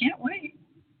 I can't wait.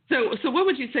 So what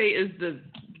would you say is the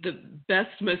best,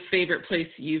 most favorite place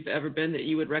you've ever been that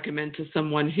you would recommend to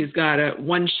someone who's got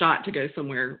one shot to go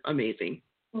somewhere amazing?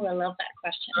 Oh, I love that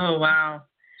question. Oh, wow.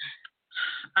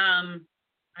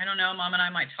 I don't know. Mom and I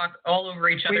might talk all over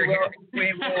each other here.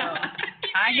 We will.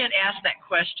 I get asked that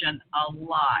question a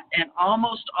lot, and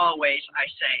almost always I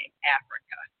say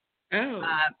Africa. Oh.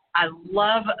 I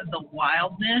love the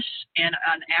wildness, and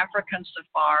an African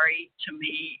safari to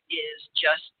me is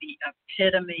just the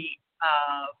epitome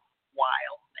of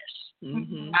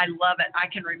wildness. I love it. I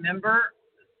can remember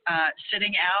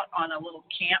sitting out on a little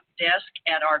camp desk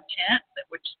at our tent,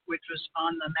 which was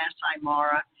on the Masai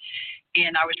Mara,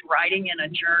 and I was writing in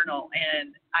a journal,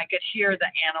 and I could hear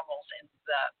the animals in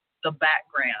the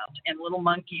background, and little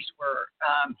monkeys were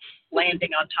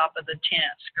landing on top of the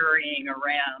tent, scurrying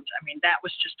around. I mean, that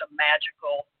was just a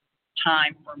magical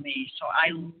time for me. So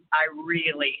I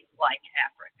really like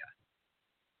Africa.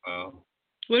 Wow.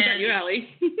 What about you, Allie?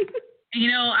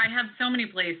 I have so many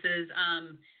places.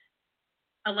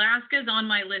 Alaska's on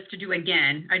my list to do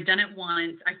again. I've done it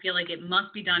once. I feel like it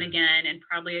must be done again and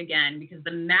probably again because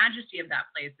the majesty of that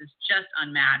place is just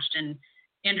unmatched. And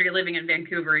Andrea, living in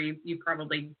Vancouver, you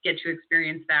probably get to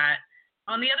experience that.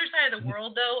 On the other side of the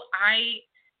world, though, I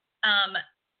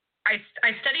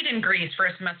studied in Greece for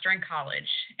a semester in college,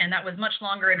 and that was much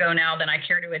longer ago now than I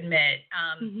care to admit.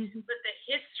 But the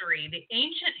history, the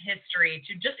ancient history,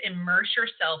 to just immerse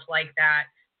yourself like that.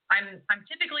 I'm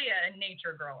typically a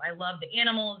nature girl. I love the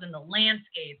animals and the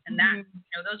landscapes, and that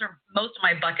those are most of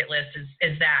my bucket list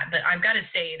is that. But I've got to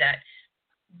say that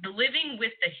the living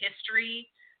with the history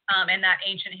and that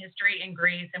ancient history in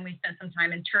Greece, and we spent some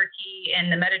time in Turkey and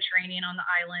the Mediterranean on the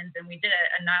islands, and we did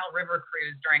a Nile River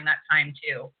cruise during that time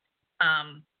too.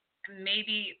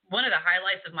 Maybe one of the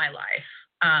highlights of my life.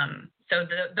 So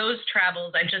those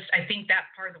travels, I think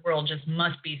that part of the world just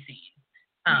must be seen,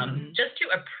 just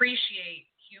to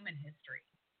appreciate human history.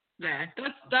 Yeah,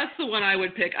 that's the one I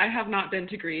would pick. I have not been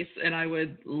to Greece, and I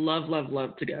would love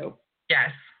to go.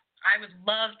 Yes, I would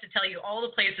love to tell you all the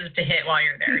places to hit while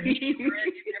you're there. Meteora, if you've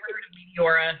never heard of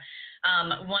Meteora,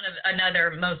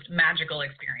 another most magical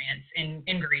experience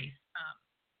in Greece.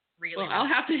 Really. Well, I'll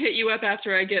have to hit you up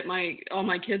after I get all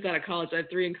my kids out of college. I have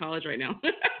 3 in college right now.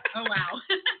 Oh wow.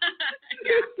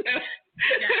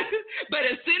 Yeah. But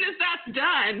as soon as that's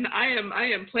done, I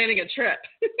am planning a trip.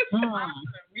 Awesome.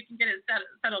 We can get it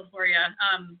settled for you.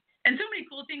 And so many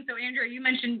cool things. So Andrea, you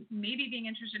mentioned maybe being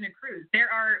interested in a cruise.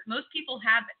 Most people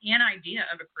have an idea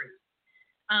of a cruise.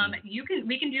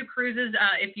 We can do cruises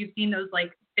if you've seen those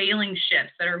like sailing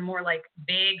ships that are more like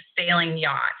big sailing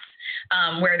yachts,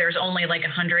 where there's only like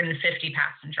 150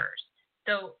 passengers.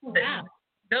 So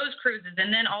those cruises,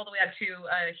 and then all the way up to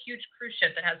a huge cruise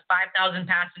ship that has 5,000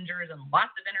 passengers and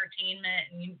lots of entertainment,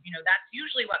 and that's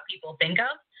usually what people think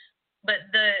of.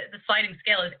 But the sliding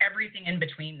scale is everything in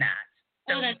between that.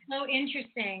 So, that's so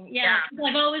interesting. Yeah.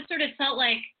 I've always sort of felt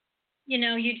like,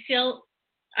 you'd feel.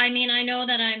 I mean, I know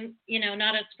that I'm,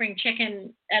 not a spring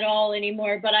chicken at all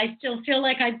anymore, but I still feel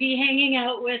like I'd be hanging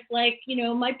out with my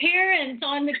parents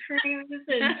on the cruise.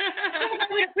 And I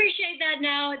would appreciate that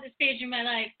now at this stage of my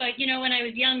life. But, when I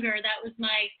was younger, that was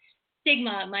my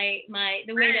stigma,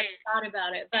 the way that I thought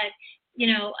about it. But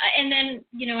and then,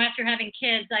 after having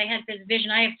kids, I had this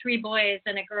vision. I have 3 boys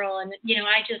and a girl, and,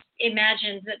 I just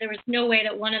imagined that there was no way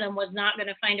that one of them was not going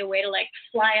to find a way to,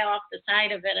 fly off the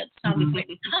side of it at some point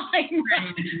in time.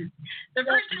 Right. The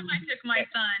first time I took my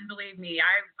son, believe me,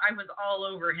 I was all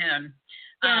over him.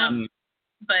 Yeah.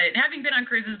 But having been on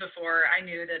cruises before, I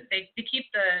knew that they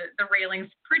keep the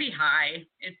railings pretty high.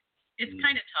 It's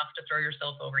kind of tough to throw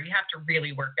yourself over. You have to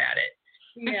really work at it.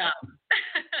 Yeah.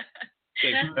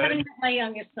 That's having my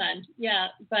youngest son. Yeah,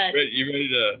 but. You ready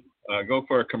to go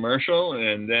for a commercial?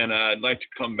 And then I'd like to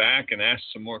come back and ask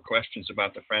some more questions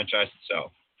about the franchise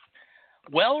itself.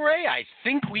 Well, Ray, I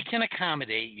think we can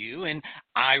accommodate you, and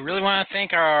I really want to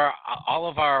thank all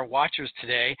of our watchers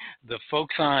today. The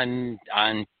folks on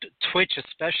Twitch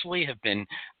especially have been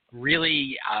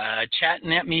really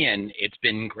chatting at me, and it's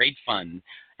been great fun.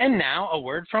 And now a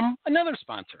word from another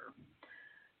sponsor.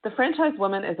 The Franchise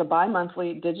Woman is a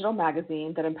bi-monthly digital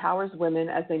magazine that empowers women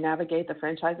as they navigate the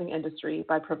franchising industry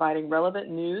by providing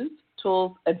relevant news,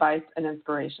 tools, advice, and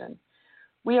inspiration.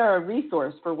 We are a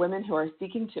resource for women who are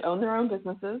seeking to own their own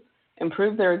businesses,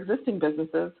 improve their existing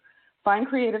businesses, find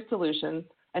creative solutions,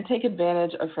 and take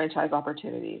advantage of franchise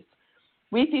opportunities.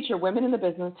 We feature women in the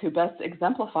business who best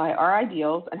exemplify our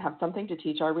ideals and have something to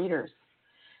teach our readers.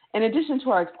 In addition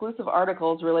to our exclusive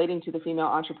articles relating to the female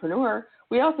entrepreneur,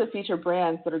 we also feature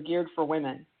brands that are geared for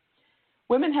women.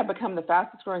 Women have become the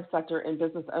fastest growing sector in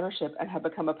business ownership and have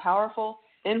become a powerful,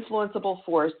 influenceable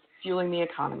force fueling the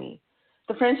economy.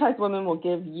 The Franchise Woman will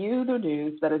give you the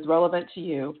news that is relevant to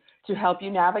you to help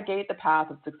you navigate the path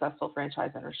of successful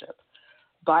franchise ownership.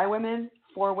 By women,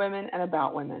 for women, and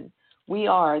about women. We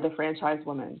are the Franchise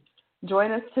Woman.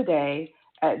 Join us today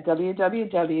at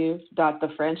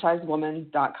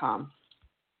www.thefranchisewoman.com.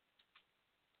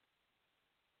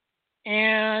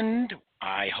 And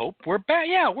I hope we're back.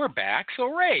 Yeah, we're back. So,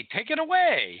 Ray, take it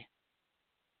away.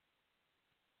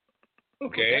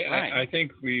 Okay, Right. I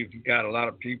think we've got a lot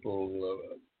of people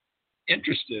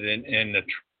interested in the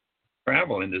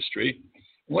travel industry.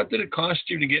 What did it cost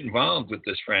you to get involved with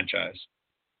this franchise?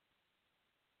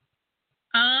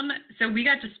 So we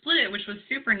got to split it, which was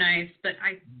super nice, but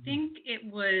I think it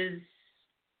was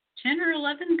 10 or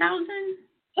 11,000,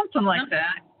 something like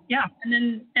that. Yeah.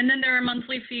 And then there are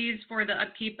monthly fees for the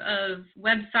upkeep of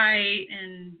website,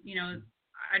 and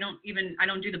I don't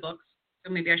do the books, so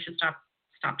maybe I should stop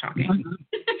talking.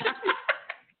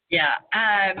 Yeah.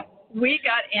 We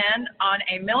got in on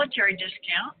a military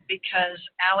discount because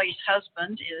Allie's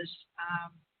husband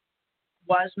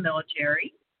was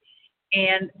military,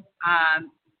 and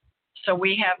so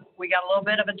we got a little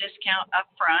bit of a discount up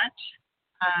front,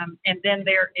 and then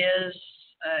there is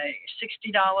a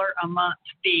 $60 a month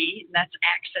fee. And that's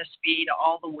access fee to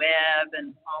all the web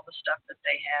and all the stuff that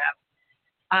they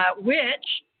have,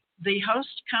 which the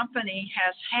host company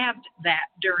has halved that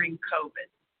during COVID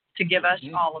to give us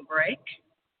all a break.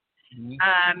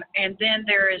 And then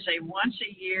there is a once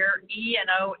a year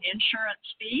E&O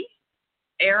insurance fee,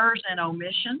 errors and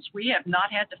omissions. We have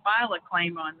not had to file a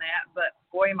claim on that, but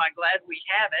boy, am I glad we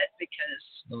have it,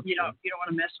 because you don't want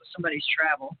to mess with somebody's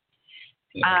travel.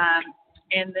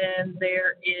 And then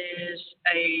there is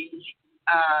a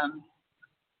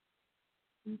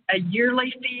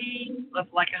yearly fee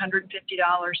of like $150,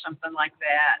 something like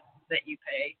that you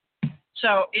pay.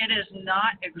 So it is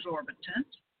not exorbitant.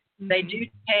 They do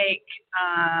take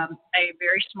a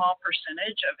very small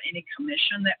percentage of any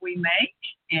commission that we make,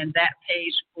 and that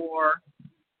pays for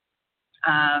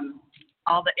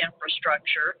all the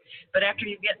infrastructure. But after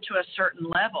you get to a certain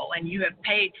level and you have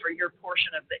paid for your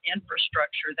portion of the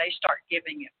infrastructure, they start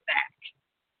giving it back.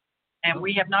 And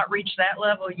we have not reached that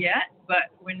level yet, but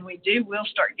when we do, we'll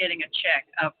start getting a check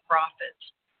of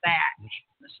profits back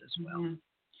this as well.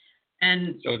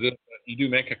 And so you do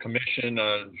make a commission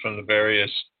from the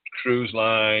various cruise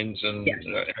lines and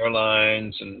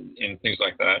airlines and things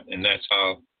like that, and that's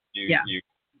how you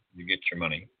get your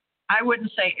money. I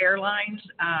wouldn't say airlines.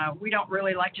 We don't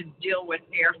really like to deal with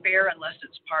airfare unless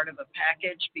it's part of a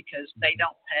package, because they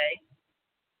don't pay.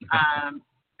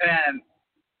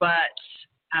 But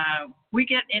we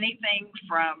get anything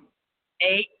from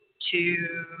 8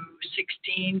 to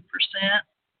 16%,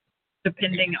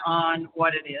 depending on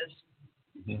what it is.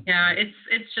 Yeah,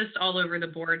 it's just all over the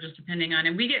board, just depending on,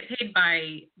 and we get paid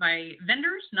by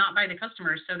vendors, not by the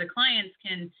customers. So the clients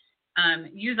can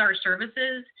use our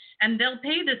services, and they'll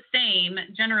pay the same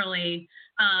generally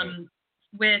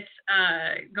with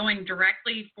going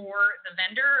directly for the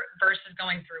vendor versus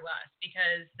going through us,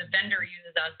 because the vendor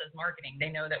uses us as marketing. They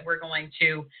know that we're going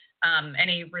to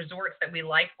any resorts that we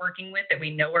like working with, that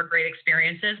we know are great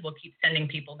experiences, we'll keep sending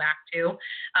people back to.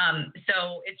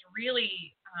 So it's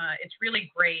really it's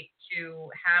really great to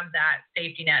have that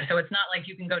safety net. So it's not like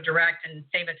you can go direct and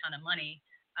save a ton of money.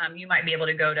 You might be able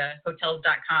to go to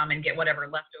hotels.com and get whatever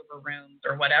leftover rooms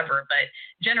or whatever, but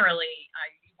generally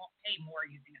you won't pay more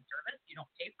using a service. You don't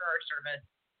pay for our service,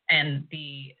 and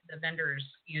the vendors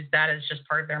use that as just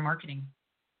part of their marketing.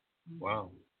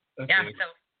 Wow. So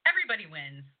everybody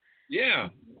wins. Yeah.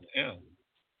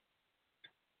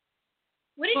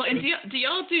 And do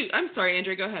y'all do? I'm sorry,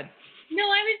 Andrea, go ahead. No,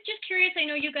 I was just curious. I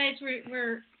know you guys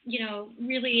were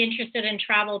really interested in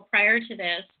travel prior to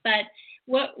this, but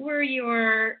what were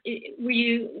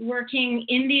you working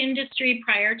in the industry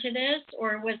prior to this,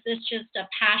 or was this just a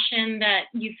passion that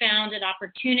you found an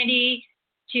opportunity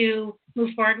to move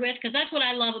forward with? Because that's what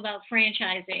I love about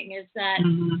franchising is that,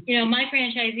 my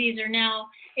franchisees are now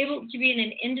able to be in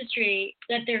an industry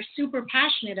that they're super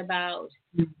passionate about,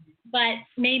 but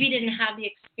maybe didn't have the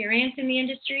experience in the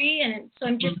industry. And so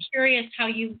I'm just curious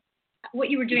what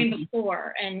you were doing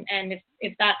before and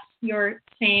if that's your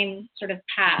same sort of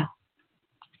path.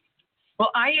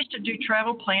 Well, I used to do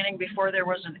travel planning before there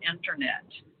was an internet,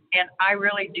 and I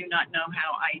really do not know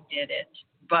how I did it,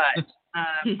 but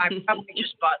I probably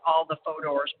just bought all the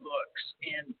Fodor's books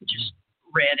and just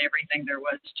read everything there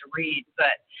was to read.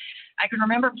 But I can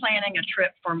remember planning a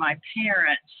trip for my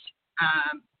parents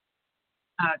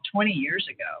 20 years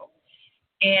ago,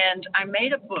 and I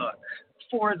made a book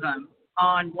for them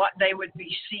on what they would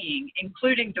be seeing,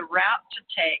 including the route to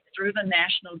take through the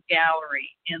National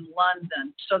Gallery in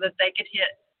London so that they could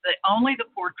hit only the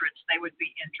portraits they would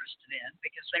be interested in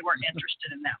because they weren't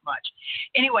interested in that much.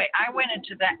 Anyway, I went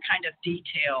into that kind of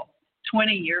detail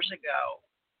 20 years ago.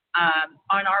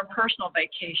 On our personal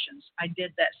vacations, I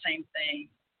did that same thing.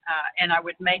 And I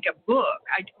would make a book.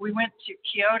 We went to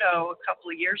Kyoto a couple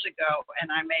of years ago,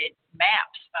 and I made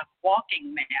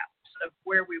walking maps of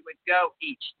where we would go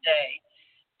each day.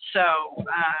 So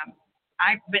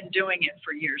I've been doing it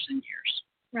for years and years.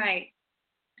 Right.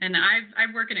 And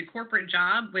I work in a corporate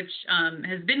job, which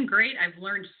has been great. I've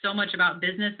learned so much about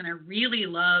business, and I really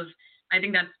love. I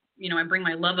think that's I bring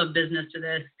my love of business to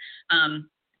this.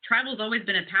 Travel's always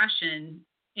been a passion.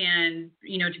 And,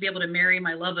 to be able to marry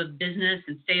my love of business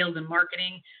and sales and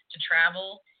marketing to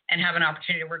travel and have an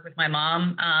opportunity to work with my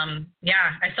mom.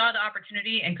 I saw the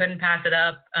opportunity and couldn't pass it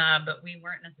up, but we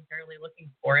weren't necessarily looking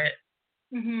for it.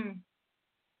 Mm-hmm.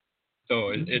 So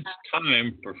it's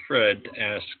time for Fred to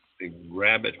ask the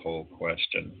rabbit hole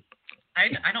question.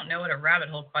 I don't know what a rabbit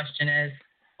hole question is.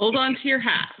 Hold on to your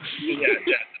hat.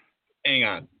 Yeah. Hang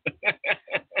on.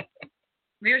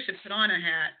 Maybe I should put on a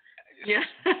hat. Yeah.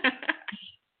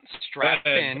 Strap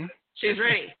in. She's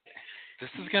ready. This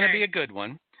is going to be a good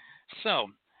one. So,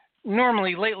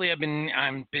 normally, lately, I've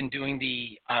been doing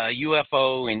the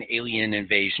UFO and alien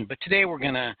invasion, but today we're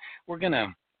gonna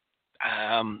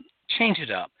change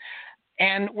it up,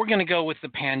 and we're gonna go with the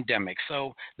pandemic.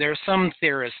 So there are some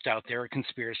theorists out there,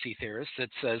 conspiracy theorists, that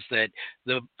says that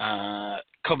the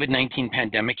COVID-19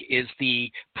 pandemic is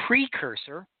the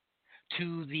precursor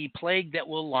to the plague that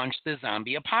will launch the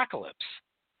zombie apocalypse.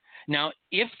 Now,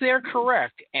 if they're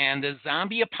correct and the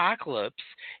zombie apocalypse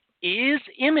is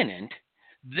imminent,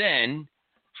 then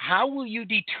how will you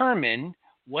determine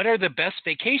what are the best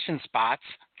vacation spots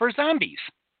for zombies?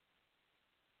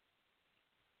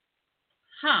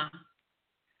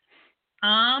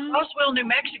 Roswell, New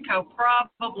Mexico,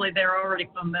 probably they're already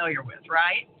familiar with,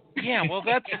 right? Yeah, well,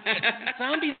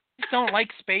 zombies don't like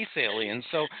space aliens,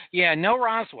 so yeah, no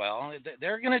Roswell.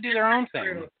 They're going to do their own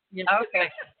thing. Okay.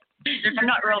 I'm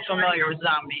not real familiar with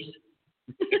zombies.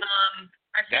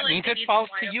 That means it falls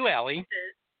to you, Allie.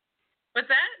 What's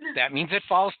that? That means it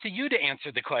falls to you to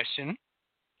answer the question.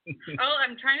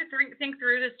 I'm trying to think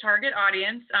through this target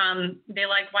audience. They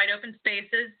like wide open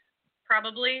spaces,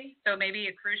 probably. So maybe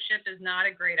a cruise ship is not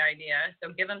a great idea. So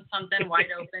give them something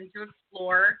wide open to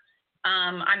explore.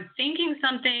 I'm thinking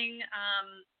something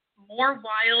more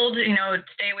wild.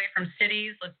 Stay away from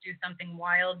cities. Let's do something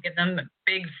wild. Give them a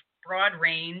big, broad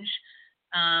range.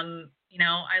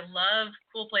 I love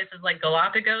cool places like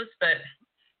Galapagos, but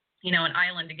an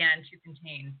island again to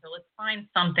contain. So let's find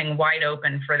something wide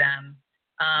open for them.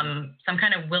 Some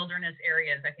kind of wilderness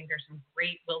areas. I think there's some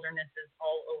great wildernesses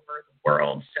all over the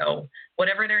world. So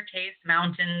whatever their taste,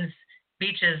 mountains,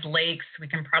 beaches, lakes, we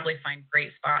can probably find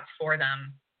great spots for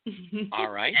them. All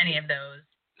right. Any of those.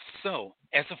 So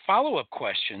as a follow-up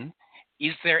question,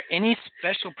 is there any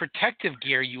special protective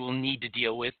gear you will need to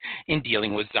deal with in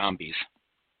dealing with zombies?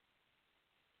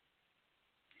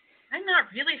 I'm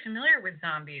not really familiar with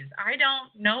zombies. I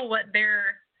don't know what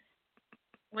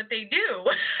they do.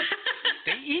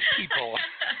 They eat people.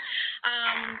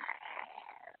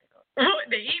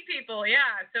 They eat people,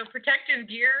 yeah. So protective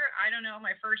gear, I don't know.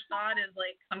 My first thought is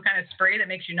like some kind of spray that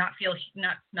makes you not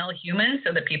smell human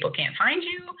so that people can't find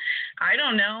you. I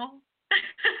don't know.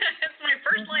 That's my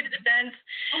first line of defense.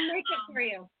 I'll make it for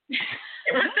you.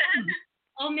 What's that?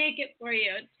 I'll make it for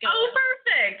you. It's good. Oh,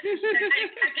 perfect.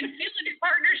 I can feel a new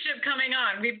partnership coming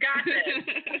on. We've got this.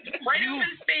 Wide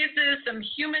open spaces, some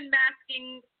human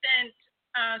masking scent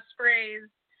sprays.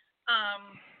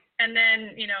 And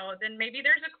then, then maybe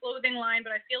there's a clothing line,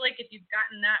 but I feel like if you've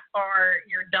gotten that far,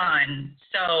 you're done.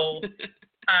 So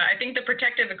I think the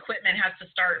protective equipment has to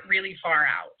start really far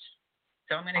out.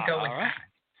 So I'm going to go with that.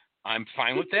 I'm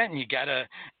fine with that. And you got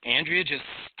Andrea just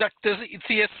stuck the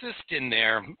assist in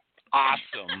there.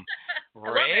 Awesome.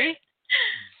 Ray,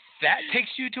 that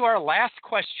takes you to our last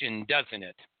question, doesn't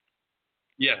it?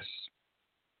 Yes.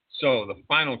 So the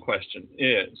final question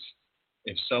is,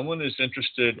 if someone is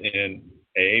interested in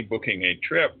booking a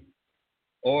trip,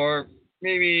 or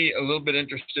maybe a little bit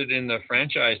interested in the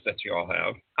franchise that you all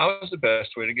have, how is the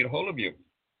best way to get a hold of you?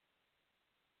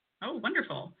 Oh,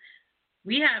 wonderful.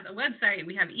 We have a website,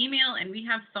 we have email, and we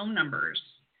have phone numbers.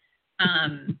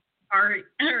 Our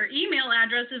email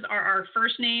addresses are our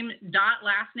first name dot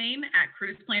last name at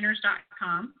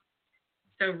cruiseplanners.com.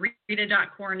 So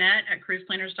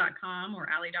rita.cornett@cruiseplanners.com or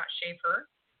ali.schaefer.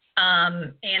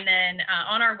 And then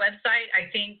on our website, I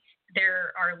think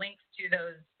there are links to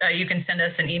those. You can send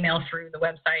us an email through the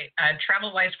website,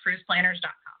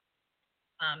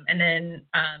 travelwisecruiseplanners.com. And then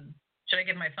should I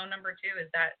give my phone number too? Is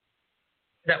that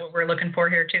what we're looking for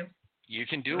here too? You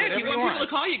can do whatever whatever you you want. want. People to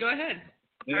call you, go ahead.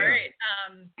 Yeah. All right.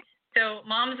 So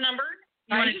mom's number.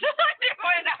 I knew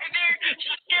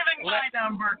she's giving my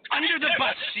number. Under the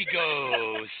bus she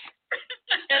goes.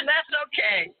 And that's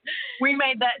okay. We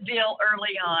made that deal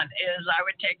early on, is I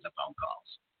would take the phone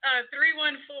calls.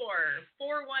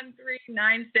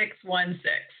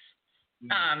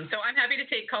 314-413-9616. So I'm happy to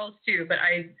take calls too, but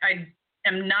I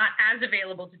am not as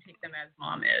available to take them as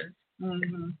mom is.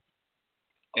 Mm-hmm.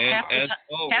 And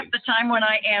half the time when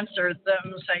I answer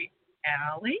them, say,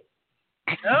 Allie?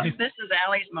 Oh, this is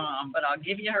Allie's mom, but I'll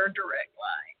give you her direct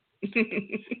line.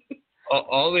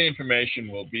 All the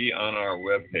information will be on our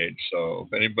webpage, so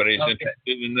if anybody's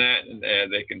interested in that,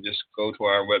 they can just go to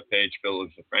our webpage,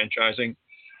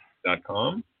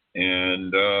 villageofranchising.com,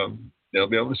 and they'll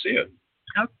be able to see it.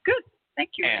 Oh, good.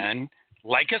 Thank you. And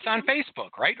like us on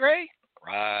Facebook, right, Ray?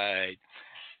 Right.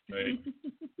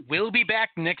 We'll be back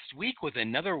next week with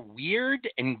another weird,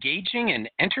 engaging, and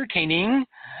entertaining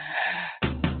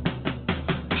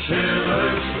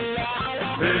Village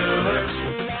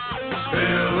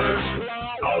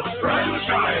of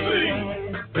franchising.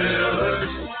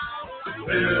 Village of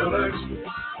franchising.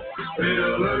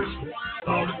 Village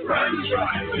of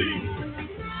franchising.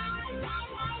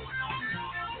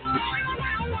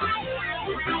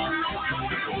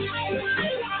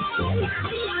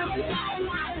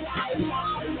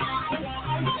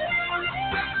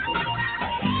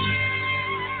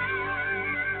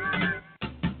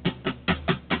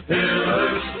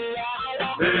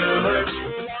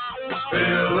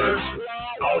 Village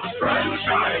of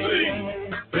franchising.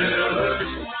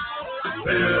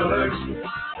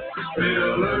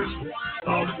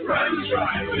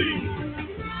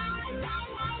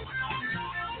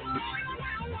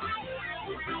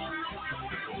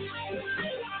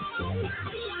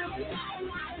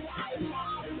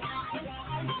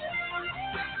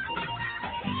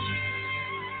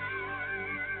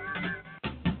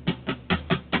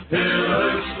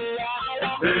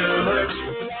 Village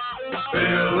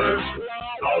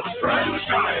of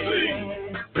franchising.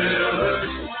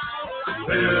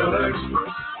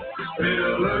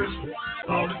 Village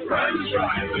of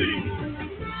franchising.